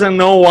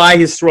why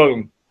he's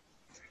struggling.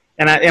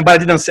 But I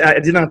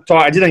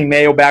didn't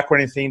email back or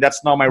anything.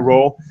 That's not my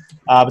role.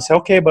 I said,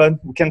 okay, bud,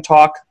 we can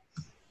talk.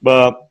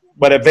 But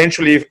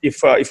eventually,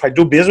 if I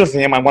do business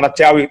with him, I'm gonna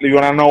tell you. You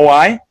wanna know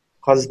why?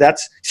 Because that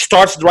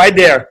starts right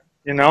there.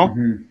 You know,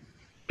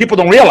 people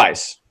don't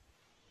realize.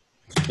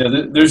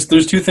 Yeah, there's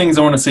two things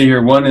I want to say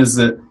here. One is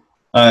that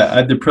I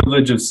had the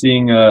privilege of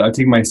seeing. I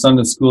took my son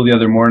to school the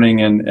other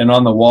morning, and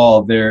on the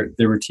wall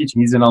they were teaching.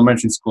 He's in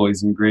elementary school.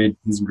 He's in grade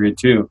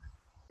 2.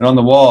 And on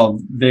the wall,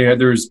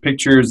 there's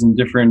pictures and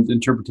different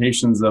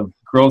interpretations of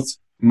growth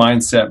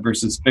mindset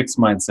versus fixed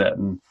mindset.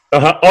 And,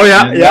 oh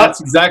yeah, and that's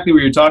exactly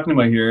what you're talking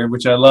about here,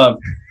 which I love.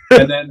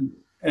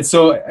 And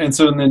so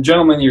the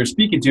gentleman you're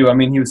speaking to, I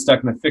mean, he was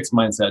stuck in a fixed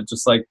mindset,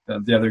 just like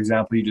the other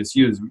example you just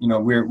used. You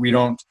know, we're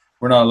not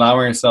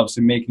allowing ourselves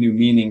to make new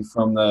meaning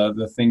from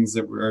the things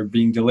that are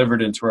being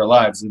delivered into our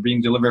lives. They're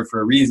being delivered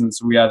for a reason.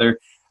 So we either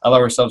allow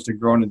ourselves to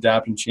grow and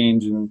adapt and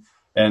change and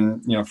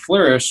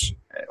flourish,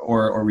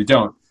 or we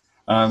don't.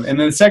 And then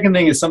the second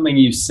thing is something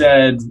you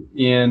said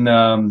in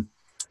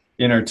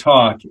our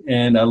talk,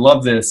 and I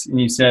love this.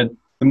 And you said,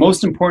 the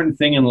most important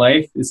thing in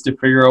life is to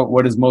figure out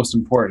what is most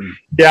important.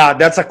 Yeah,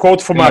 that's a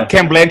quote from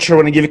Ken Blanchard.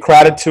 When I give you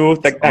credit to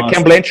Awesome.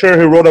 Ken Blanchard,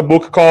 who wrote a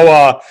book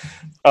called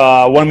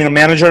 1 Minute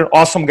Manager.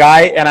 Awesome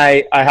guy, and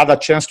I had a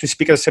chance to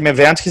speak at the same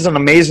event. He's an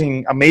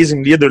amazing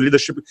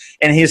leadership,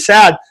 and he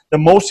said the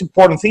most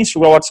important thing is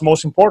what's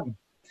most important,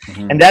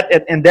 and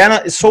then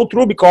it's so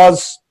true,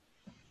 because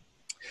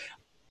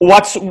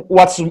what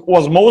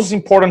was most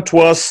important to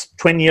us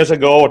 20 years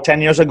ago or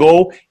 10 years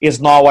ago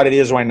is not what it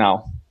is right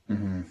now.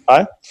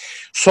 Right?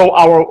 So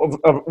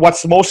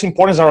what's most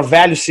important is our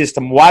value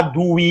system. What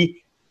do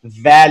we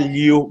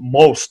value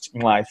most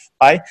in life?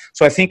 Right?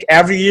 So I think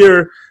every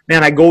year,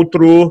 man, I go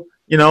through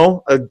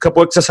a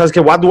couple exercises.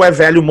 Okay, what do I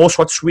value most?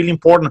 What's really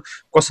important?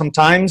 Because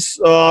sometimes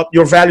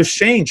your values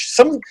change.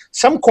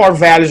 Some core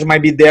values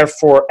might be there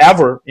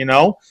forever, and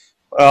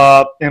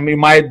you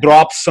might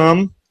drop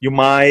some. You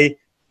might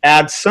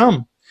add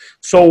some.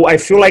 So I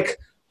feel like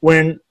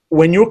when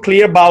you're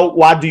clear about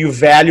what do you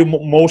value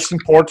most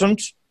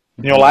important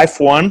in your life,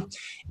 and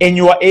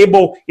you are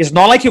able, it's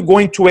not like you're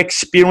going to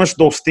experience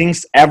those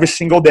things every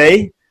single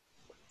day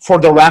for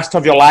the rest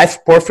of your life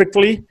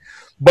perfectly,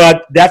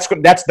 but that's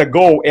the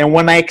goal. And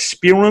when I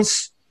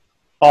experience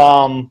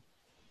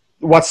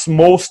what's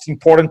most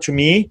important to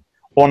me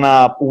on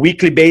a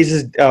weekly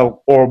basis,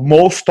 or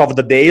most of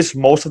the days,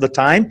 most of the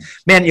time,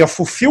 man, your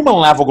fulfillment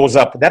level goes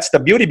up. That's the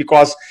beauty,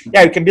 because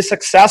you can be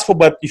successful,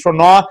 but if you're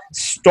not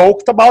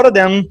stoked about it,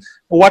 then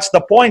what's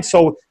the point?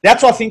 So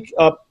that's why I think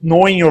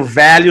knowing your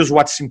values,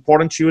 what's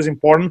important to you, is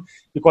important,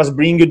 because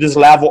bring you this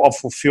level of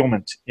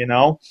fulfillment.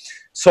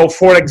 So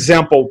for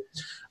example,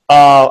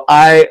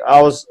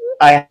 Sophia's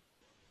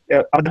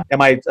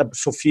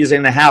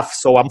 8.5,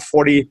 so I'm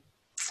 40.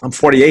 I'm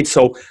 48,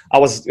 so I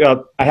was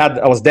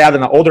dad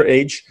in an older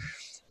age,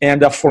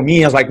 and for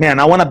me, I was like, man,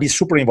 I want to be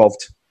super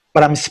involved,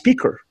 but I'm a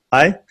speaker,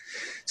 right?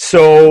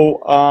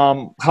 So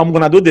how I'm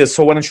gonna do this?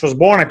 So when she was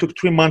born, I took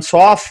 3 months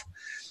off,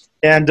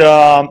 and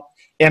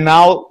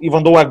now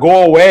even though I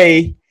go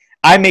away,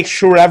 I make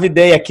sure every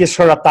day I kiss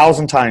her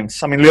 1,000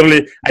 times. I mean,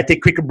 literally, I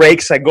take quick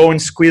breaks. I go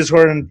and squeeze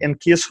her and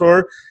kiss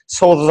her.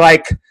 So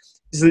like,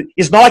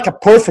 it's not like a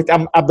perfect.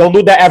 I don't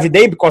do that every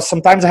day because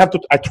sometimes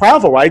I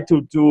travel, right?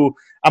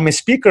 I'm a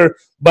speaker,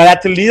 but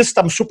at least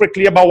I'm super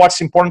clear about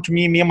what's important to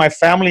me and my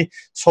family,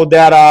 so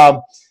that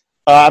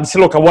I'm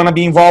saying, look, I want to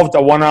be involved.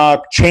 I want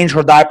to change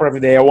her diaper every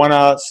day. I want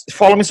to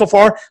follow me so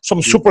far. So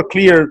I'm super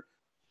clear.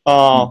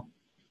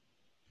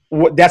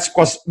 That's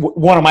because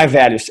one of my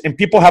values, and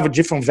people have a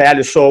different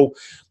value. So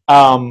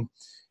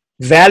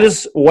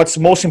values, what's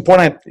most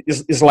important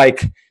is like,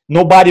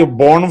 nobody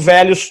born with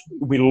values.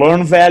 We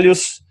learn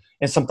values,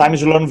 and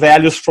sometimes you learn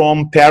values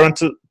from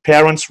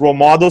parents, role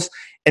models,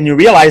 and you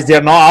realize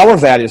they're not our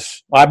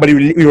values, right? But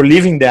you're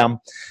living them.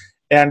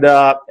 And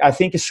I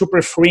think it's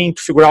super freeing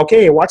to figure out,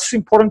 okay, what's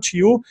important to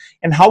you,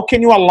 and how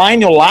can you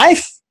align your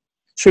life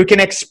so you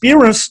can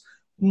experience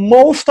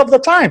most of the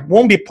time.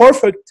 Won't be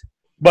perfect,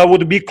 but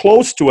would be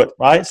close to it,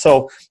 right?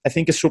 So I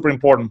think it's super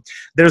important.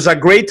 There's a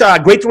great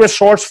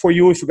resource for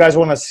you if you guys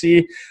want to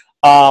see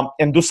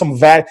and do some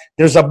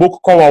There's a book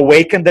called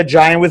Awaken the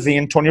Giant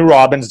Within, Tony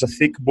Robbins. It's a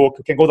thick book.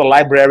 You can go to the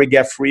library,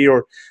 get free,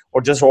 or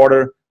just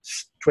order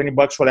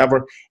 $20,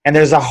 whatever. And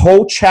there's a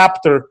whole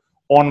chapter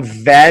on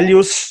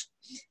values,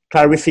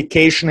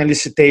 clarification, and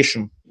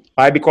elicitation,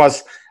 right?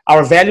 Because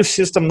our value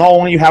system, not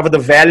only you have the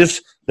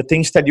values, the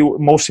things that you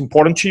most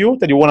important to you,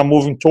 that you want to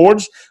move in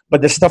towards,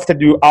 but the stuff that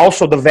you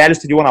also, the values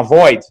that you want to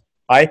avoid,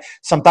 right?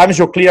 Sometimes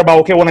you're clear about,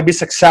 okay, I want to be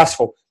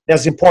successful.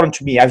 That's important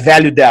to me. I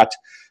value that.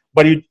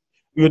 But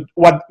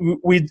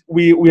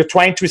we're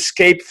trying to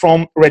escape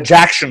from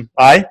rejection,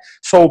 right?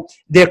 So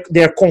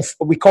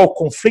we call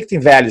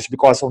conflicting values,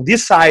 because on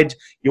this side,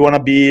 you want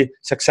to be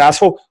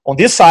successful. On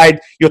this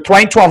side, you're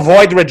trying to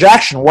avoid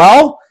rejection.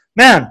 Well,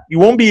 man, you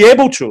won't be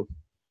able to,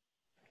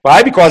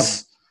 right?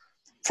 Because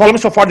follow me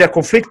so far, they're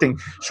conflicting.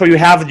 So you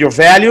have your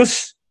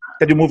values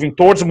that you're moving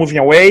towards, moving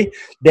away.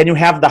 Then you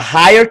have the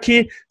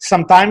hierarchy.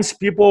 Sometimes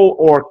people,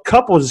 or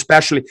couples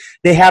especially,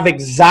 they have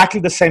exactly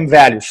the same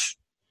values.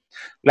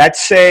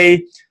 Let's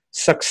say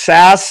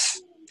success,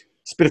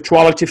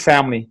 spirituality,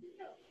 family.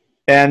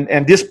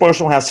 And this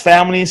person has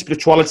family,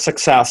 spirituality,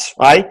 success,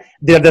 right?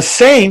 They're the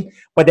same,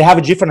 but they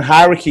have different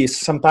hierarchies.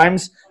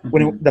 Sometimes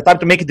when the time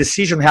to make a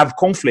decision, have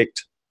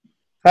conflict,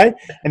 right?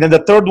 And then the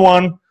third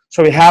one,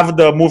 so we have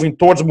the moving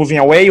towards, moving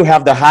away, you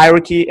have the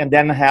hierarchy, and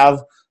then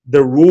have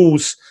the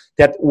rules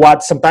that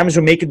sometimes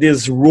you make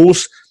these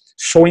rules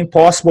so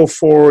impossible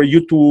for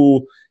you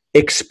to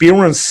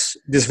experience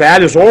these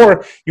values,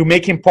 or you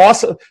make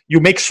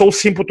so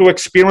simple to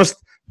experience,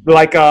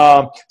 like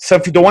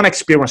something you don't want to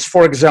experience.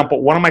 For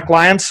example, one of my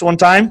clients one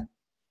time,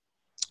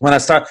 when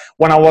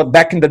I was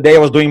back in the day, I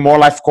was doing more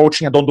life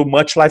coaching. I don't do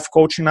much life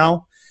coaching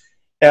now.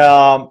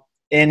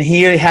 And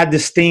he had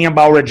this thing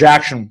about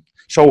rejection.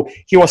 So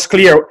he was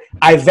clear,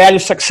 I value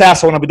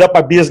success, I want to build up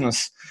my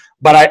business,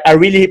 but I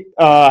really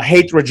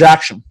hate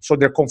rejection. So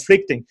they're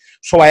conflicting.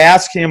 So I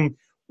asked him,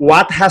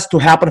 what has to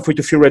happen for you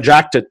to feel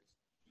rejected?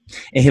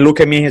 And he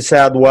looked at me and he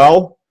said,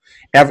 well,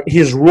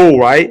 his rule,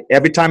 right?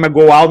 Every time I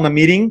go out in a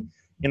meeting,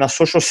 in a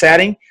social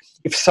setting,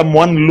 if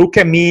someone look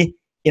at me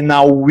in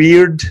a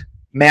weird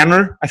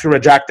manner, I feel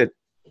rejected.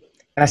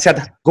 And I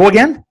said, go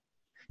again?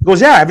 He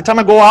goes, yeah, every time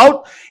I go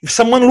out, if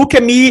someone look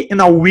at me in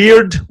a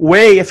weird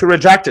way, I feel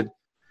rejected.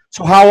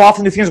 So how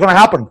often do you think it's going to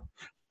happen?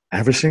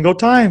 Every single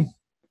time.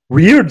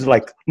 Weird,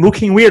 like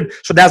looking weird.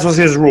 So that was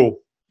his rule.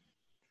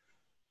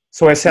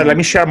 So I said, let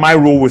me share my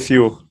rule with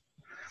you.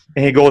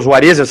 And he goes,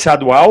 what is it? I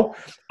said, well,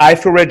 I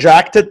feel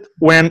rejected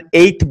when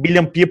 8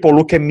 billion people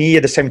look at me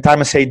at the same time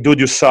and say, dude,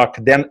 you suck.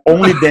 Then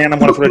only then I'm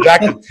going to feel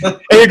rejected. And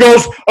he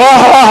goes,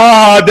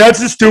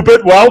 that's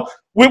stupid. Well,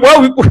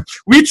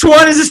 which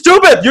one is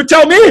stupid? You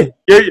tell me.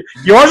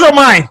 Yours or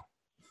mine?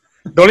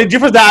 The only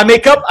difference that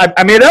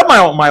I made up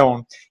my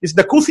own. It's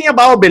the cool thing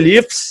about our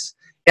beliefs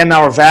and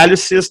our value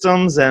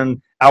systems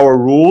and our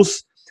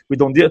rules.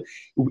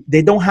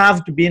 They don't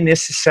have to be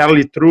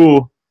necessarily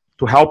true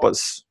to help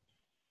us.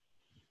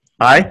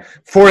 Right?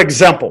 For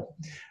example,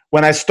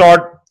 when I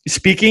start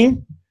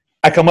speaking,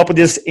 I come up with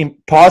this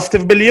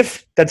positive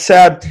belief that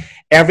said,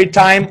 every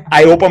time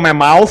I open my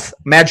mouth,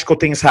 magical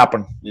things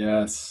happen.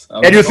 Yes.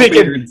 And you're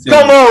thinking,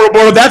 come on,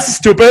 Roberto, that's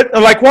stupid.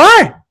 I'm like,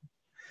 why?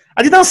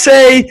 I didn't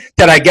say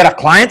that I get a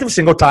client every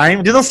single time.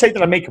 I didn't say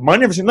that I make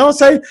money every single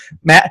time.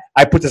 No, I say,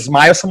 I put a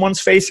smile on someone's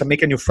face. I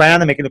make a new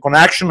friend. I make a new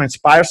connection. I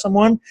inspire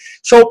someone.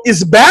 So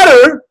it's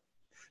better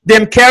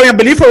than carrying a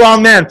belief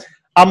around, man,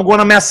 I'm going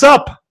to mess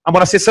up. I'm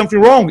going to say something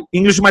wrong.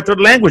 English is my third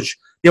language.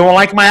 They won't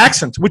like my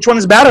accent. Which one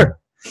is better?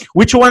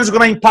 Which one is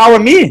going to empower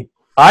me?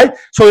 Right?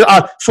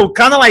 So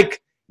kind of like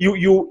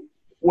when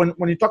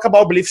you talk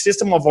about belief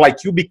system of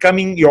like you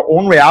becoming your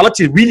own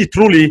reality, really,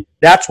 truly,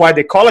 that's why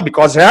they call it,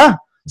 because, yeah.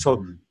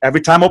 So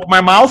every time I open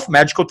my mouth,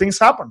 magical things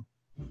happen.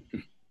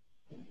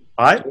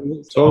 All right?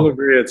 Totally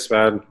agree. It's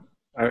bad.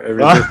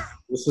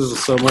 This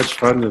is so much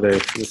fun today.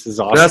 This is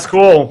awesome. That's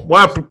cool.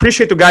 Well, I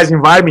appreciate you guys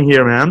inviting me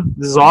here, man.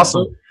 This is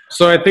awesome.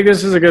 So I think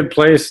this is a good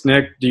place,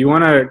 Nick. Do you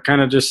want to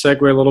kind of just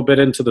segue a little bit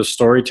into the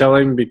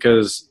storytelling?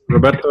 Because,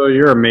 Roberto,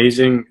 you're an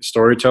amazing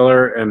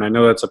storyteller, and I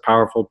know that's a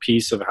powerful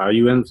piece of how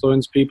you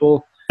influence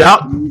people. Yeah.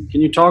 Can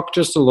you talk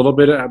just a little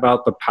bit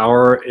about the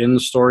power in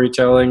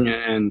storytelling?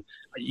 And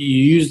you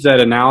used that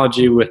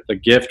analogy with the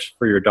gift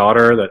for your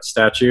daughter, that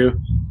statue.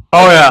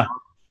 Oh, yeah.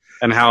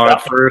 And how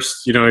at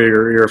first,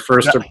 your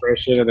first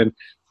impression, and then,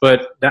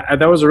 but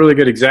that was a really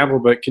good example.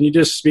 But can you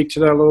just speak to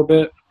that a little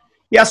bit?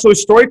 Yeah. So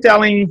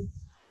storytelling.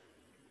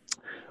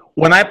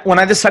 When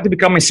I decided to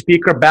become a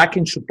speaker back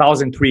in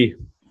 2003,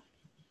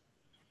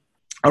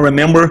 I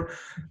remember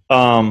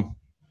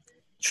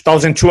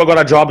 2002 I got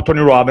a job at Tony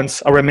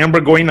Robbins. I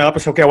remember going up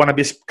and said, okay, I want to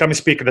become a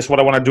speaker. That's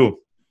what I want to do.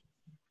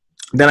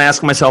 Then I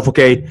asked myself,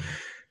 okay,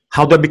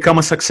 how do I become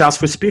a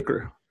successful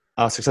speaker,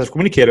 a successful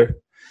communicator?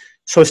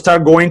 So I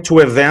started going to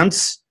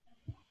events,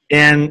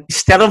 and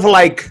instead of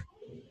like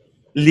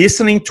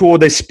listening to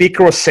what the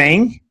speaker was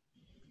saying,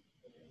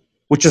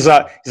 which is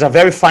a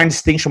very fine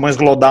distinction. Let's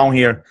slow down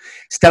here.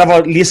 Instead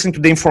of listening to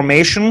the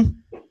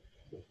information,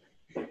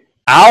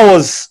 I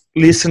was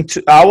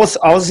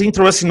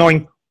interested in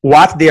knowing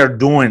what they are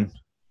doing,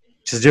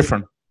 which is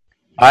different,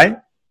 right?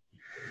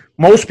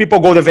 Most people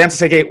go to events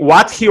and say, okay,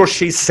 what he or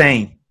she is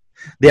saying.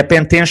 They are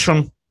paying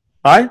attention,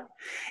 right?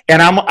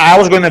 And I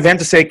was going to an event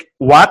to say,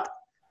 what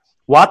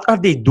are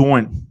they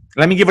doing?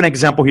 Let me give an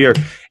example here.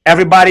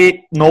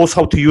 Everybody knows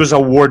how to use a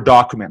Word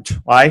document,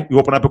 right? You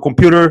open up a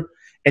computer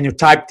and you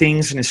type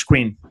things in a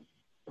screen.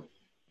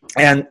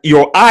 And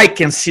your eye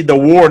can see the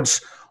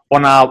words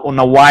on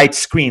a white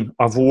screen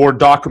of a Word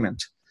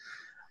document.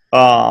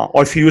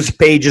 Or if you use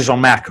Pages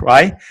on Mac,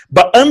 right?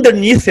 But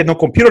underneath it on a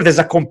computer, there's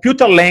a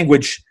computer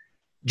language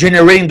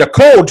generating the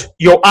code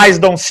your eyes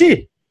don't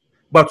see.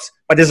 But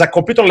there's a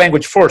computer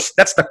language first.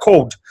 That's the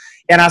code.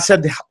 And I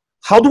said,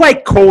 how do I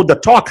code the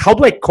talk? How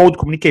do I code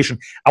communication?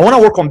 I want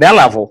to work on that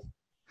level.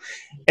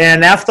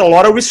 And after a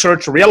lot of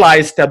research,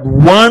 realized that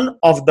one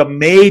of the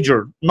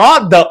major,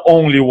 not the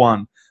only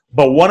one,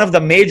 but one of the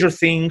major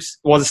things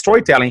was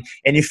storytelling.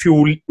 And if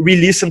you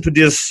re-listen to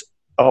this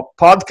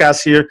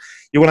podcast here,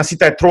 you're going to see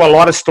that I throw a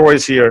lot of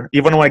stories here.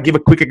 Even when I give a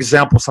quick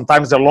example,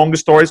 sometimes they're long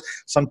stories,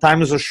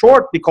 sometimes they're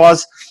short,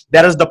 because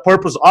that is the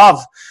purpose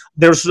of.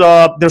 There's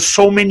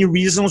so many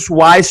reasons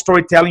why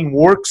storytelling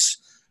works.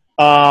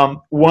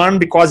 One,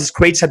 because it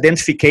creates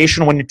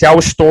identification. When you tell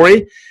a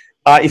story,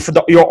 if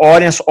your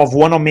audience of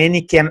one or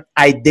many can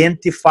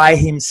identify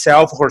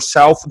himself or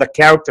herself, the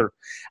character.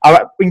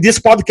 In this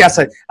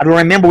podcast, I don't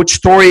remember which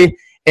story,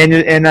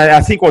 and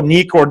I think or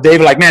Nick or Dave,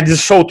 like, man, this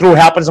is so true,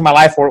 happens in my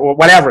life, or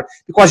whatever,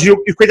 because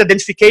you create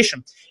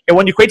identification. And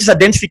when you create this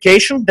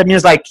identification, that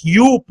means like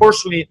you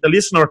personally, the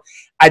listener,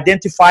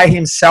 identify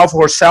himself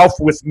or herself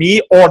with me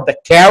or the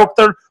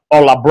character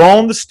or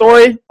LeBron, the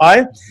story,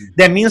 right?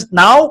 That means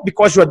now,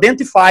 because you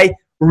identify,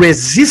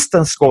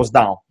 resistance goes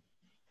down.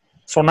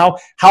 So now,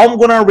 how I'm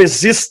going to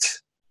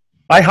resist,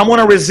 right? How I'm going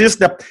to resist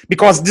that,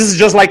 because this is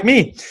just like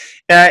me.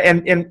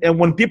 And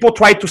when people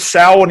try to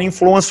sell and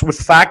influence with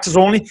facts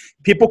only,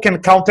 people can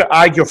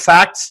counter-argue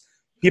facts.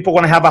 People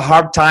are going to have a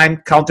hard time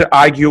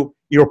counter-argue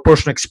your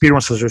personal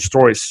experiences or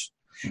stories.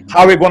 Mm-hmm. How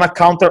are we going to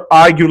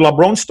counter-argue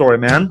LeBron's story,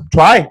 man?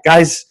 Try,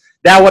 guys.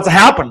 That's what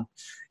happened.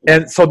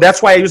 And so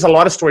that's why I use a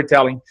lot of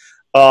storytelling.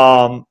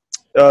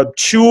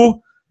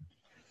 Two,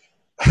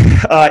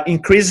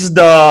 increases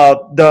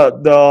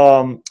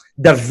the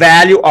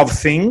value of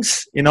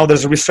things.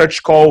 There's a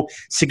research called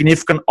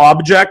significant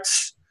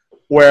objects,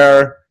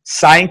 where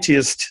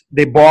scientists,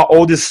 they bought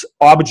all these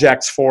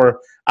objects for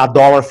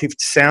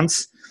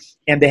 $1.50,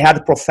 and they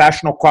had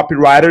professional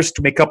copywriters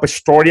to make up a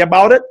story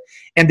about it.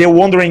 And they're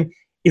wondering,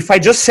 if I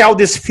just sell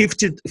this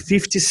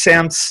 50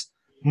 cents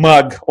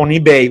mug on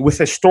eBay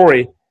with a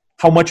story,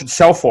 how much it'd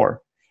sell for?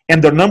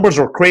 And the numbers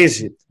are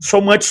crazy. So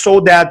much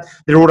so that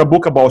they wrote a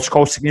book about, it's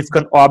called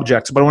Significant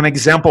Objects. But one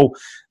example,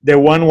 the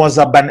one was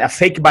a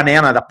fake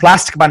banana, a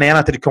plastic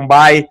banana that you can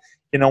buy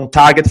on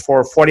Target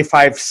for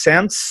 45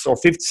 cents or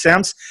 50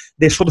 cents.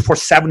 They sold it for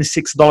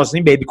 $76 on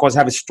eBay because they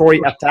have a story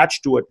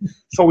attached to it.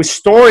 So a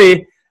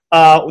story,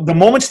 the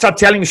moment you start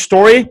telling a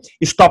story,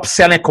 you stop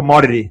selling a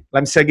commodity.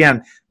 Let me say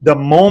again, the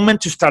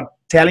moment you start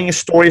telling a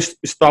story,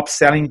 you stop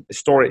selling a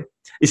story.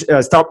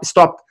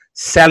 Stop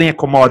selling a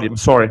commodity, I'm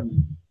sorry.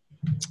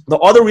 The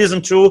other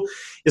reason too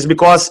is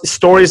because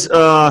stories,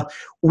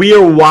 we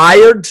are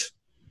wired,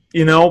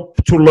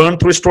 to learn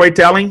through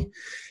storytelling.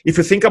 If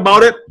you think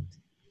about it,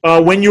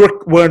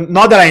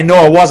 not that I know,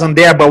 I wasn't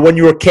there, but when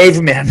you were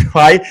caveman,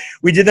 right?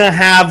 We didn't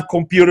have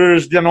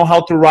computers, didn't know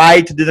how to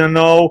write, didn't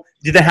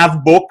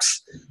have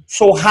books.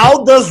 So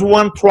how does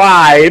one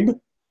tribe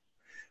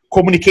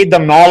communicate the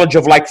knowledge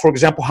of, like, for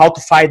example, how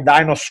to fight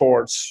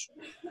dinosaurs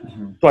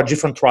to a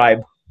different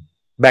tribe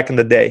back in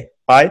the day,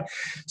 right?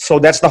 So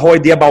that's the whole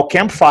idea about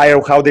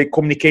campfire, how they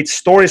communicate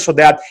stories, so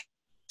that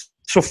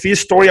Sophia's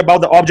story about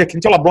the object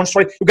into LeBron's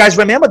story, you guys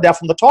remember that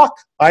from the talk,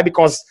 right?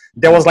 Because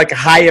there was like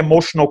high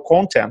emotional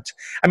content.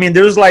 I mean,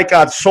 there's like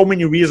so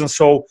many reasons.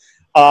 So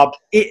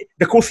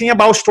The cool thing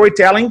about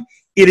storytelling,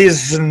 it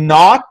is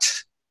not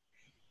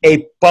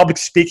a public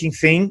speaking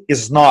thing.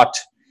 Is not.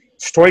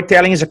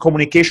 Storytelling is a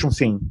communication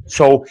thing.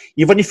 So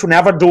even if you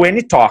never do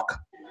any talk,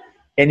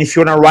 and if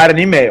you want to write an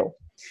email,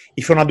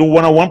 if you want to do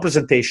one-on-one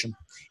presentation,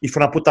 if you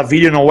want to put a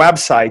video on a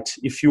website,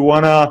 if you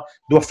want to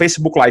do a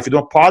Facebook Live, you do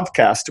a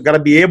podcast, you got to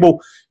be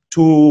able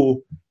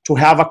to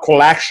have a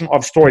collection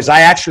of stories.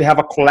 I actually have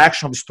a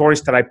collection of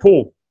stories that I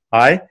pull.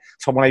 Right?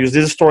 So I'm going to use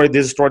this story,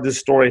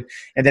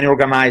 and then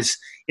organize.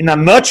 In a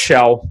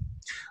nutshell,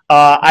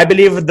 I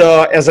believe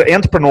as an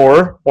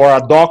entrepreneur or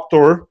a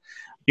doctor,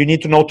 you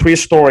need to know 3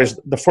 stories.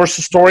 The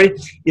first story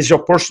is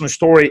your personal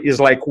story, is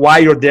like why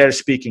you're there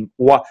speaking.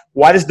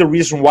 What is the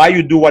reason why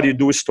you do what you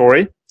do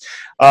story.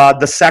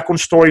 The second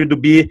story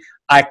would be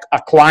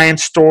a client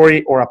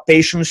story or a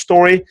patient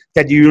story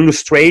that you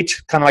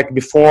illustrate, kind of like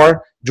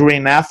before, during,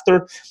 and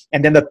after.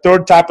 And then the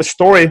third type of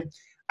story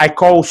I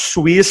call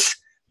Swiss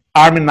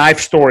Army knife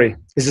story.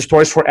 Is the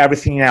stories for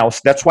everything else.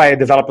 That's why I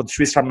developed the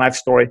Swiss Army knife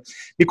story.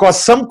 Because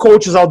some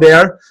coaches out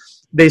there,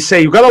 they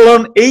say, you got to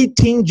learn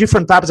 18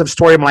 different types of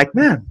story. I'm like,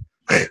 man,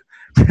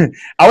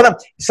 I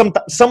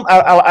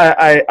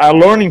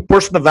learn in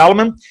personal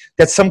development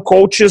that some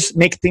coaches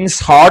make things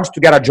hard to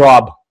get a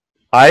job.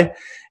 Right?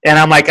 And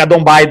I'm like, I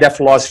don't buy that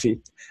philosophy.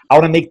 I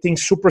want to make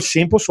things super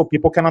simple so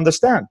people can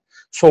understand.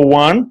 So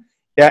one,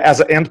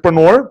 as an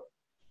entrepreneur,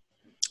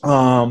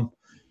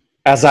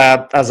 as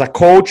a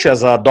coach,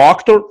 as a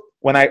doctor,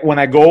 when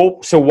I go,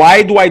 so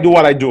why do I do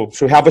what I do?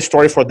 So you have a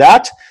story for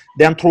that.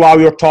 Then throughout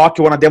your talk,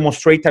 you want to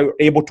demonstrate that you're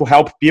able to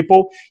help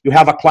people. You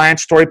have a client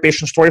story,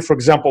 patient story. For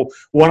example,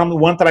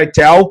 one that I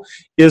tell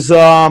is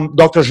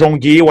Dr. John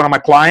Gee, one of my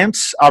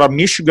clients out of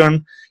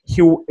Michigan.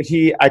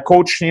 I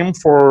coached him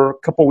for a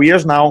couple of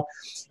years now.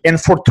 And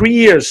for 3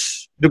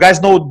 years, do you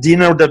guys know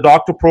Dinner the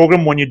Doctor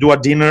program, when you do a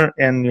dinner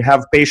and you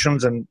have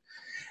patients? And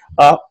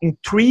in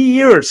 3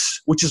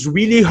 years, which is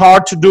really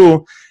hard to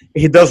do,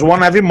 he does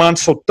one every month.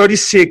 So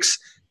 36,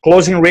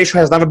 closing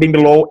ratio has never been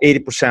below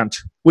 80%,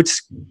 which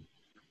is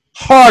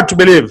hard to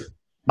believe,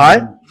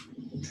 right?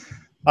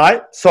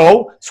 Right?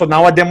 So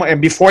now a demo, and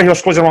before he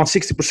was closing around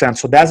 60%.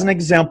 So that's an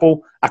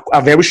example,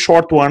 a very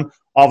short one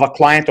of a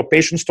client or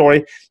patient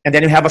story. And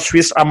then you have a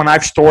Swiss Army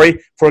knife story,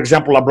 for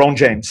example, LeBron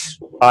James,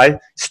 right?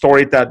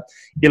 Story that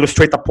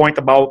illustrates a point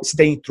about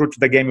staying true to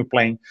the game you're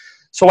playing.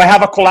 So I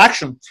have a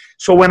collection.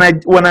 So when I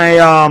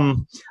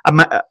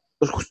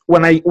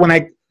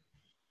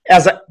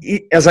as an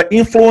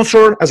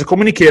influencer, as a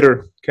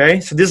communicator, okay.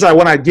 So this I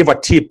want to give a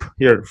tip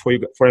here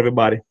for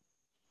everybody.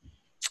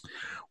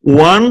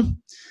 One,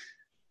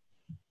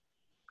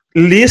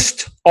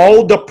 list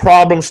all the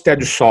problems that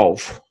you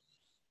solve.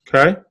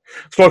 Okay.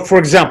 So for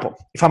example,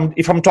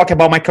 if I'm talking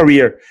about my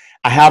career,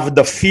 I have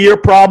the fear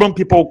problem.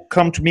 People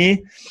come to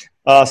me.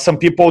 Some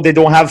people, they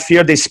don't have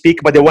fear, they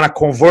speak, but they want to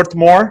convert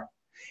more.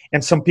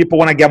 And some people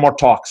want to get more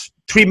talks.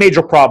 3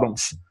 major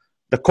problems: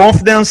 the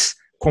confidence,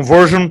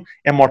 conversion,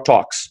 and more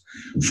talks.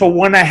 So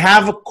when I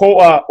have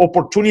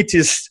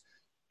opportunities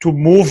to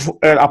move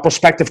a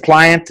prospective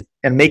client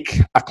and make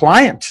a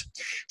client.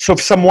 So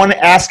if someone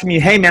asks me,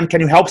 hey man,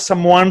 can you help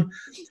someone?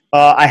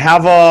 I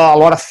have a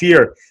lot of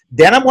fear.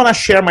 Then I'm going to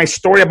share my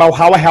story about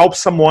how I help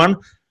someone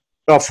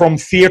from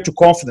fear to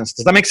confidence.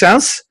 Does that make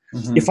sense?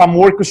 Mm-hmm. If I'm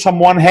working with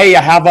someone, hey,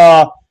 I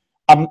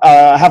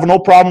have no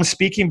problem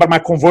speaking, but my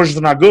conversions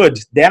are not good.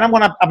 Then I'm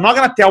not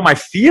gonna tell my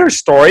fear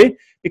story,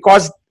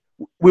 because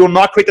we will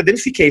not create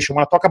identification.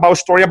 When I talk about a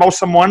story about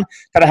someone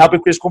that I help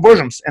increase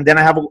conversions, and then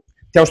I have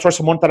tell a story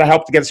someone that I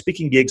help to get a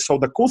speaking gig. So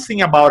the cool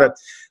thing about it,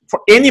 for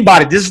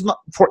anybody, this is not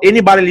for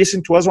anybody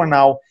listening to us right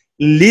now.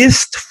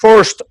 List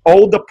first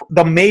all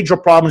the major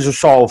problems you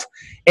solve,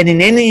 and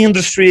in any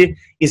industry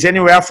is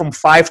anywhere from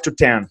 5 to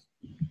 10.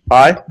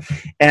 Right,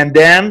 and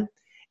then.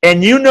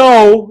 And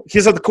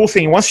here's the cool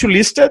thing. Once you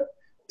list it,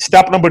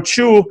 step number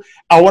 2,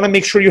 I want to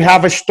make sure you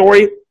have a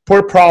story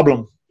per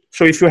problem.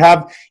 So if you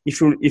have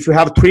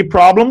 3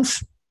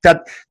 problems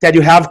that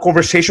you have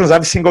conversations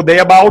every single day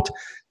about,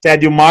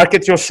 that you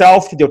market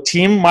yourself, your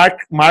team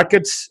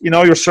markets,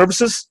 your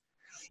services,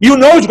 you're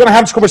going to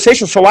have this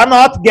conversation. So why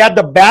not get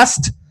the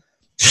best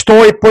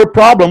story per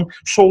problem?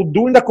 So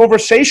during the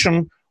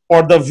conversation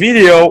or the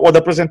video or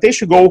the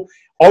presentation, all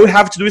you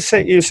have to do is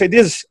say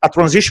this, a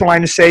transition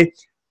line, you say,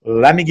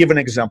 let me give an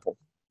example.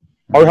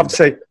 All you have to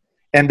say,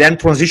 and then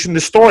transition the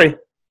story.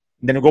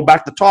 Then you go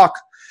back to talk.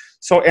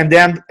 So, and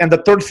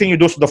the third thing you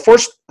do, so the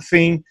first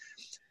thing,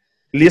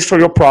 list all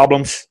your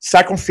problems.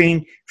 Second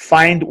thing,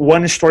 find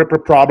one story per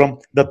problem.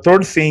 The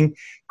third thing,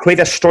 create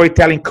a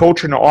storytelling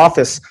culture in your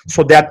office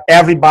so that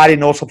everybody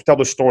knows how to tell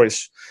the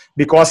stories.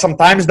 Because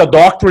sometimes the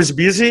doctor is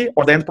busy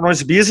or the entrepreneur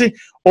is busy.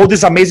 All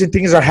these amazing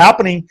things are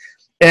happening.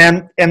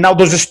 And now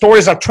those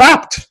stories are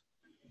trapped.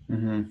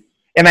 Mm-hmm.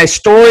 And a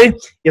story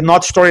is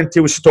not story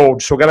until it's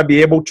told. So we got to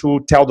be able to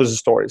tell those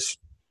stories.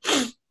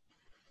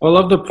 I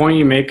love the point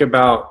you make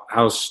about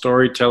how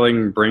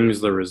storytelling brings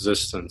the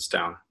resistance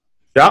down.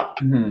 Yeah.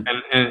 Mm-hmm.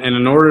 And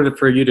in order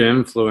for you to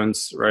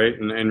influence, right,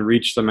 and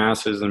reach the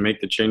masses and make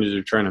the changes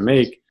you're trying to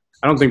make,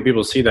 I don't think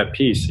people see that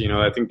piece. You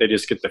know, I think they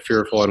just get the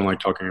fearful. I don't like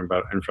talking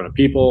about it in front of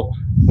people.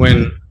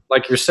 When,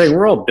 like you're saying,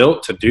 we're all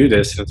built to do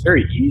this, and it's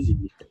very easy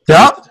to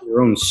tell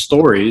your own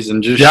stories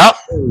and just share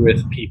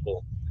with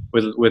people,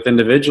 with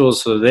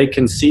individuals, so they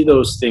can see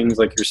those things,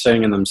 like you're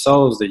saying, in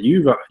themselves that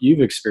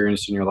you've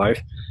experienced in your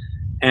life.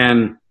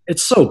 And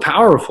it's so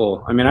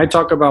powerful. I mean, I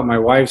talk about my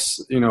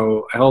wife's, you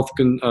know, health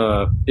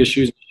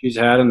issues she's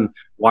had and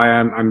why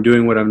I'm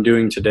doing what I'm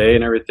doing today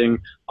and everything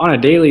on a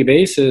daily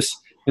basis.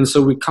 And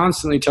so we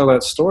constantly tell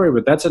that story,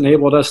 but that's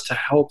enabled us to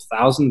help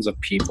thousands of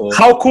people.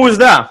 How cool is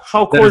that?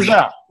 How cool is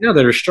that? Yeah,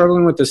 that are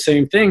struggling with the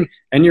same thing.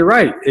 And you're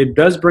right. It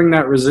does bring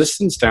that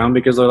resistance down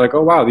because they're like,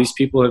 oh, wow, these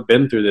people have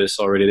been through this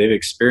already. They've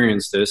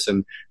experienced this,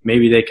 and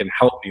maybe they can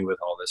help me with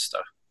all this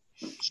stuff.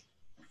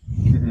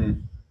 Mm-hmm.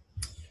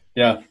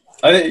 Yeah.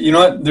 You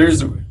know what?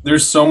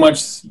 There's so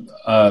much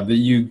that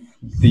you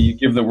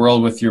give the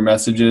world with your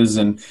messages,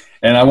 and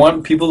I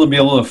want people to be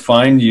able to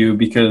find you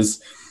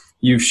because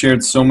you've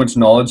shared so much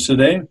knowledge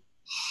today,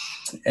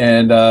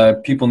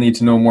 and people need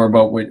to know more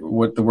about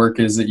what the work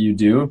is that you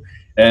do.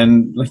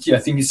 And like, I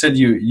think you said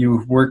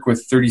you work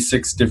with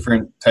 36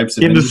 different types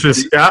of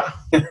industries,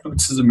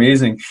 which is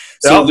amazing.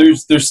 So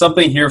there's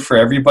something here for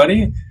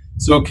everybody.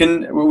 So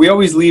we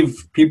always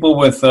leave people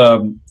with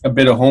a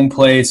bit of home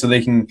play so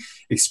they can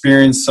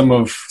experience some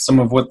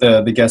of what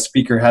the guest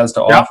speaker has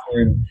to offer.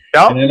 And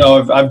I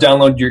know I've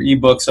downloaded your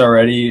ebooks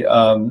already,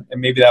 and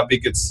maybe that'd be a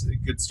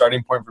good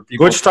starting point for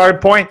people. Good starting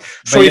point.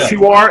 So if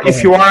you are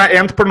an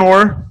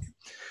entrepreneur,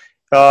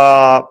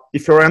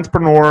 if you're an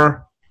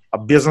entrepreneur, a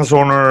business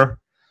owner,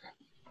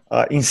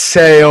 in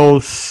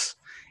sales,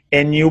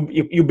 and you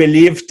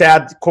believe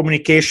that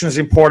communication is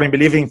important,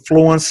 believe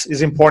influence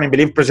is important,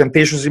 believe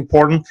presentation is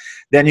important,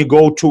 then you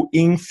go to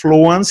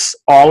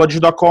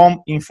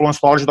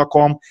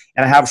influenceology.com,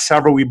 and I have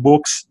several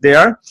ebooks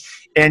there.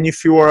 And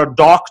if you are a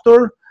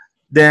doctor,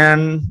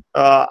 then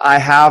I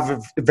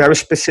have very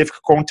specific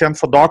content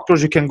for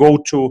doctors. You can go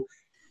to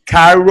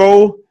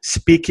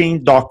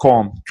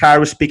kairospeaking.com.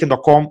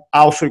 kairospeaking.com.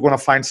 Also, you're going to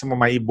find some of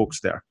my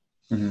ebooks there.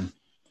 Mm-hmm.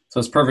 So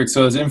it's perfect.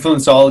 So it's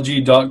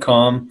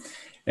influenceology.com.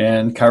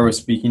 and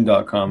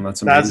kairospeaking.com.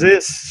 That's amazing.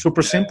 That's it.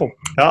 Super simple.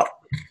 Yeah.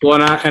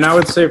 Well, and I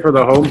would say for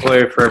the home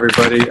play for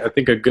everybody, I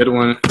think a good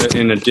one,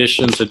 in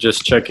addition to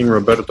just checking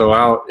Roberto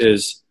out,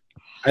 is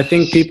I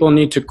think people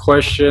need to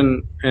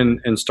question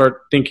and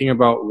start thinking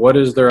about what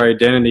is their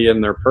identity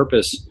and their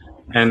purpose.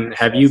 And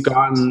have you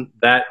gotten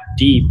that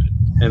deep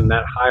and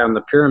that high on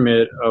the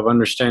pyramid of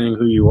understanding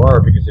who you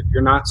are? Because if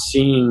you're not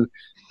seeing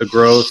the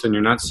growth and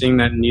you're not seeing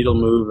that needle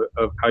move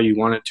of how you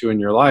want it to in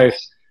your life,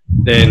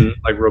 then,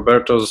 like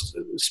Roberto's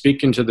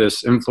speaking to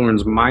this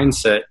influence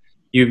mindset,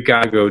 you've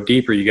got to go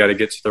deeper. You got to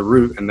get to the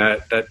root, and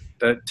that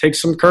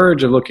takes some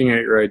courage of looking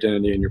at your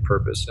identity and your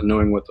purpose and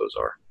knowing what those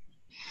are.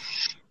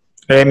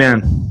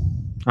 Amen.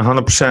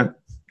 100%.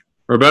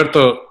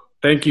 Roberto,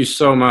 thank you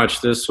so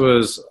much. This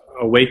was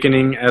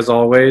awakening as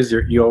always.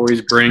 You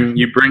always bring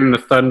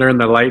the thunder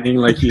and the lightning,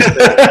 like you said,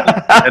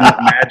 and the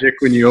magic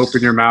when you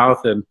open your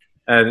mouth. And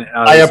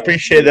I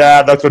appreciate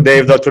that, Dr.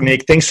 Dave, Dr.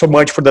 Nick. Thanks so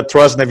much for the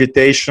trust and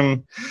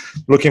invitation.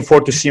 Looking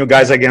forward to seeing you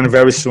guys again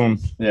very soon.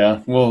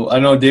 Yeah. Well, I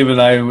know Dave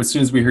and I, as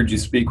soon as we heard you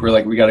speak, we're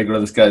like, we got to go to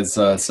this guy's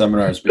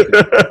seminars because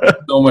there's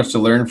so much to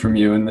learn from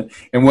you. And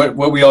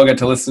what we all got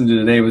to listen to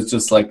today was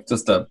just a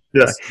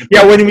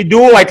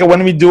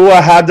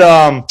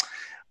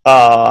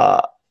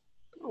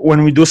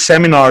when we do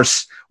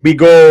seminars, we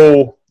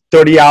go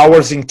 30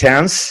 hours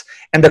intense.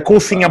 And the cool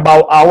thing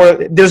about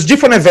there's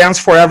different events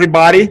for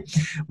everybody.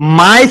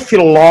 My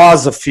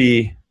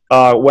philosophy,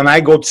 when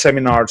I go to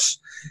seminars,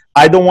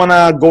 I don't want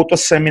to go to a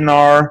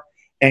seminar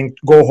and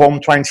go home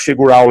trying to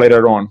figure out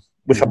later on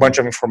with a bunch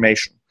of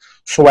information.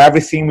 So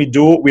everything we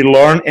do, we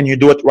learn, and you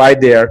do it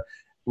right there.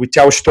 We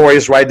tell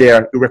stories right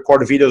there. We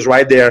record videos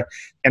right there.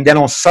 And then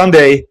on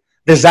Sunday,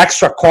 there's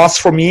extra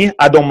cost for me.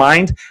 I don't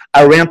mind.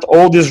 I rent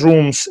all these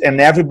rooms, and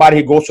everybody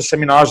who goes to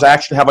seminars, I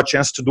actually have a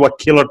chance to do a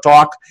killer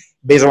talk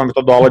based on my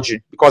methodology,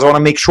 because I want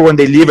to make sure when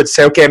they leave it,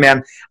 say, okay,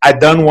 man, I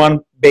done one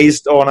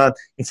based on a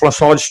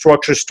influenceology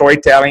structure,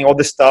 storytelling, all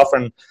this stuff.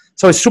 And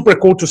so it's super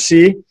cool to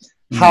see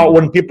how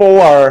when people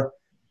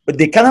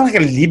they kind of like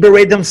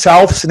liberate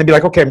themselves and they be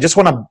like, okay, I just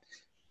want to,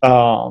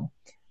 I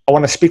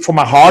want to speak from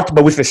my heart,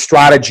 but with a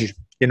strategy,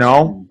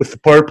 with a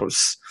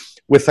purpose,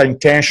 with an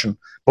intention,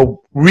 but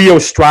real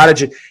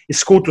strategy.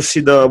 It's cool to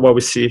see what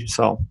we see.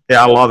 So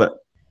yeah, I love it.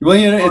 Well,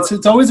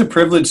 it's always a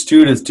privilege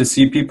too to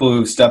see people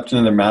who stepped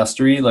into their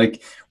mastery.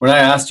 Like when I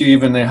asked you,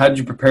 even how did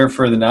you prepare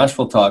for the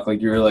Nashville talk?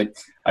 Like you were like,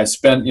 I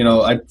spent,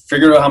 I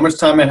figured out how much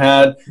time I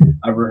had.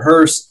 I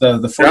rehearsed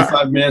the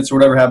 45 minutes or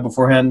whatever I had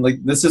beforehand.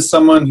 Like this is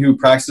someone who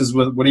practices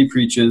with what he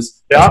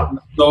preaches. Yeah,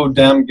 so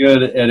damn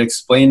good at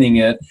explaining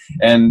it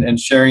and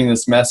sharing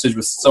this message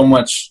with so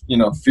much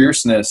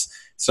fierceness.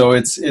 So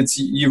it's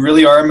you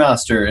really are a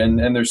master,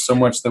 and there's so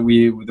much that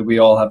we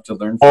all have to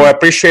learn from. Oh, I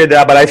appreciate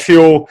that, but I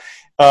feel.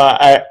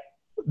 I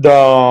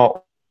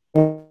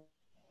moved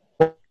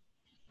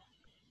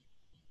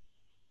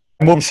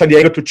from San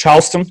Diego to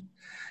Charleston.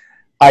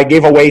 I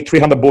gave away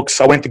 300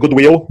 books. I went to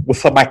Goodwill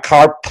with my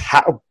car,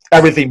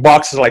 everything,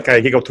 boxes, like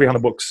here go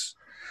 300 books.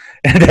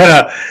 And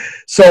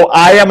so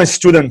I am a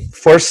student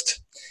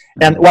first.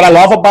 And what I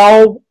love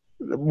about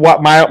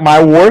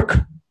my work,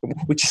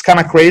 which is kind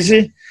of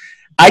crazy,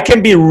 I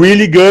can be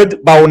really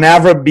good, but I'll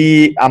never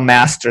be a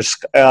master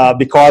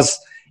because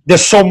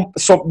there's so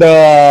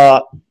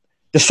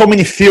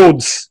many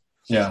fields.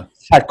 Yeah.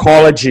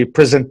 Psychology,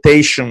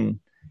 presentation,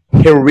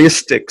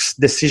 heuristics,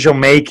 decision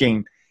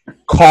making,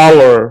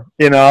 color,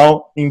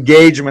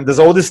 engagement. There's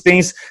all these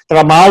things that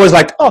I'm always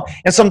like, oh,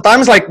 and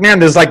sometimes like, man,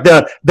 there's like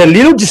the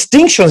little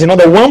distinctions, the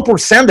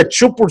 1%, the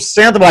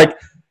 2%, like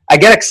I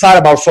get excited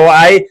about. So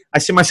I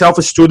see myself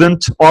a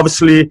student.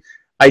 Obviously,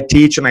 I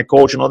teach and I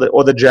coach and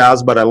all the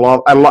jazz, but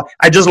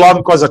I just love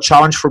it because it's a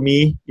challenge for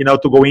me, to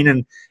go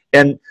in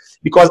and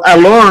because I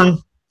learn.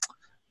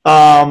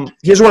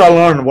 Here's what I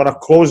learned when I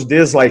close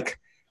this. Like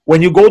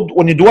when you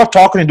do a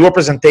talk and you do a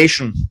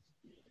presentation,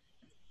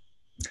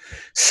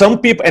 some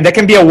people, and that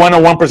can be a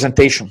one-on-one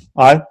presentation.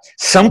 All right,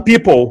 some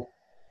people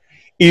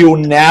you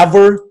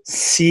never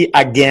see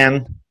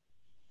again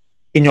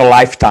in your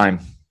lifetime,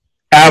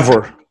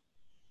 ever.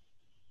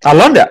 I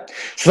learned that.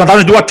 So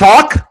sometimes you do a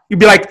talk, you'd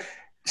be like,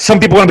 some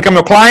people are going to become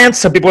your clients,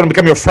 some people are going to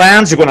become your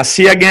friends, you're going to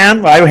see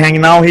again, right? You're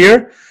hanging out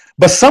here.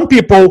 But some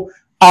people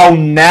I'll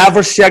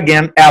never see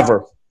again,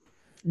 ever.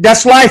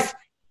 That's life.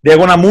 They're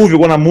going to move, you're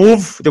going to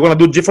move, they're going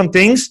to do different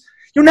things.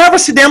 You never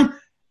see them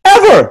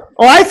ever,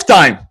 a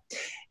lifetime.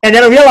 And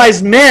then I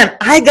realized, man,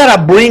 I got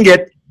to bring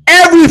it,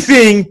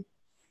 everything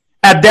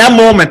at that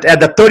moment, at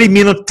the 30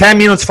 minutes, 10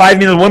 minutes, 5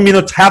 minutes, 1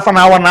 minute, half an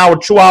hour,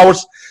 2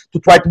 hours, to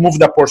try to move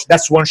that person.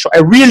 That's one shot. I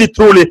really,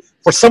 truly,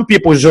 for some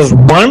people, it's just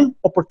one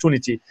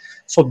opportunity.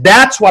 So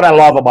that's what I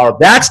love about it.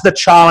 That's the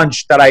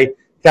challenge that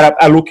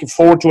I'm looking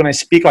forward to when I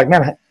speak. Like,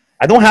 man,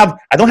 I don't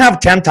have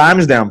 10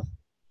 times them.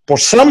 For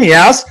some,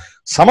 yes.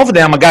 Some of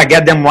them, I gotta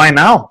get them right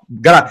now.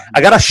 I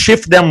gotta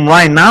shift them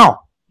right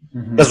now.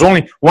 Mm-hmm. There's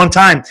only one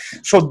time.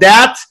 So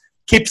that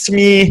keeps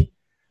me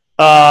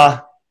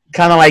kind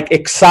of like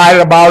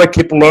excited about it.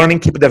 Keep learning.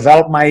 Keep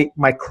developing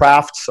my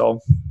craft.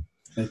 So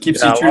it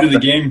keeps you true to the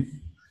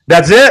game.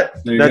 That's it.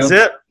 That's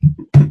it.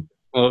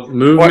 Well,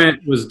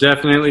 movement was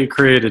definitely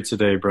created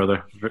today,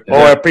 brother.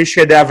 Oh, I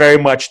appreciate that very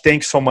much.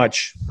 Thanks so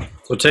much.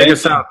 So take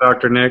us out,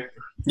 Dr. Nick.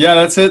 Yeah,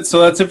 that's it.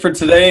 So that's it for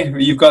today.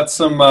 You've got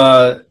some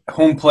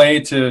home play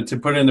to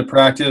put into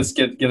practice,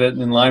 get it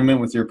in alignment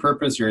with your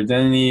purpose, your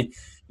identity,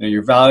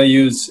 your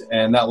values,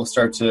 and that will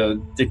start to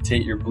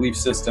dictate your belief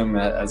system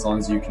as long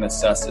as you can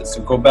assess it.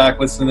 So go back,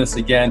 listen to this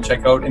again,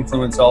 check out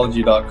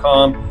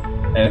influenceology.com,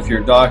 and if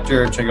you're a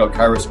doctor, check out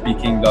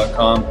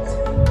kairospeaking.com.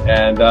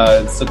 And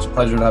it's such a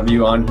pleasure to have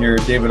you on here.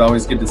 David,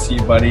 always good to see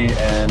you, buddy.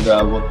 And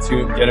we'll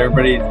get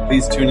everybody,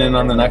 please tune in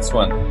on the next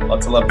one.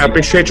 Lots of love. I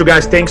appreciate you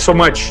guys. Thanks so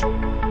much.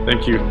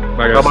 Thank you.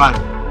 Bye, guys.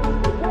 Bye-bye.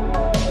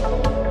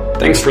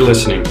 Thanks for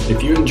listening.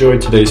 If you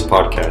enjoyed today's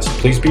podcast,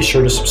 please be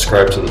sure to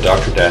subscribe to the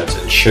Dr. Dads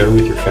and share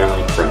with your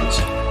family and friends.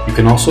 You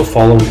can also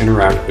follow and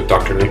interact with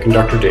Dr. Nick and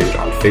Dr. David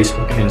on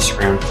Facebook and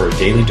Instagram for a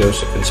daily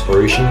dose of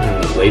inspiration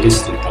and the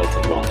latest in health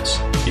and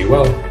wellness. Be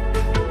well.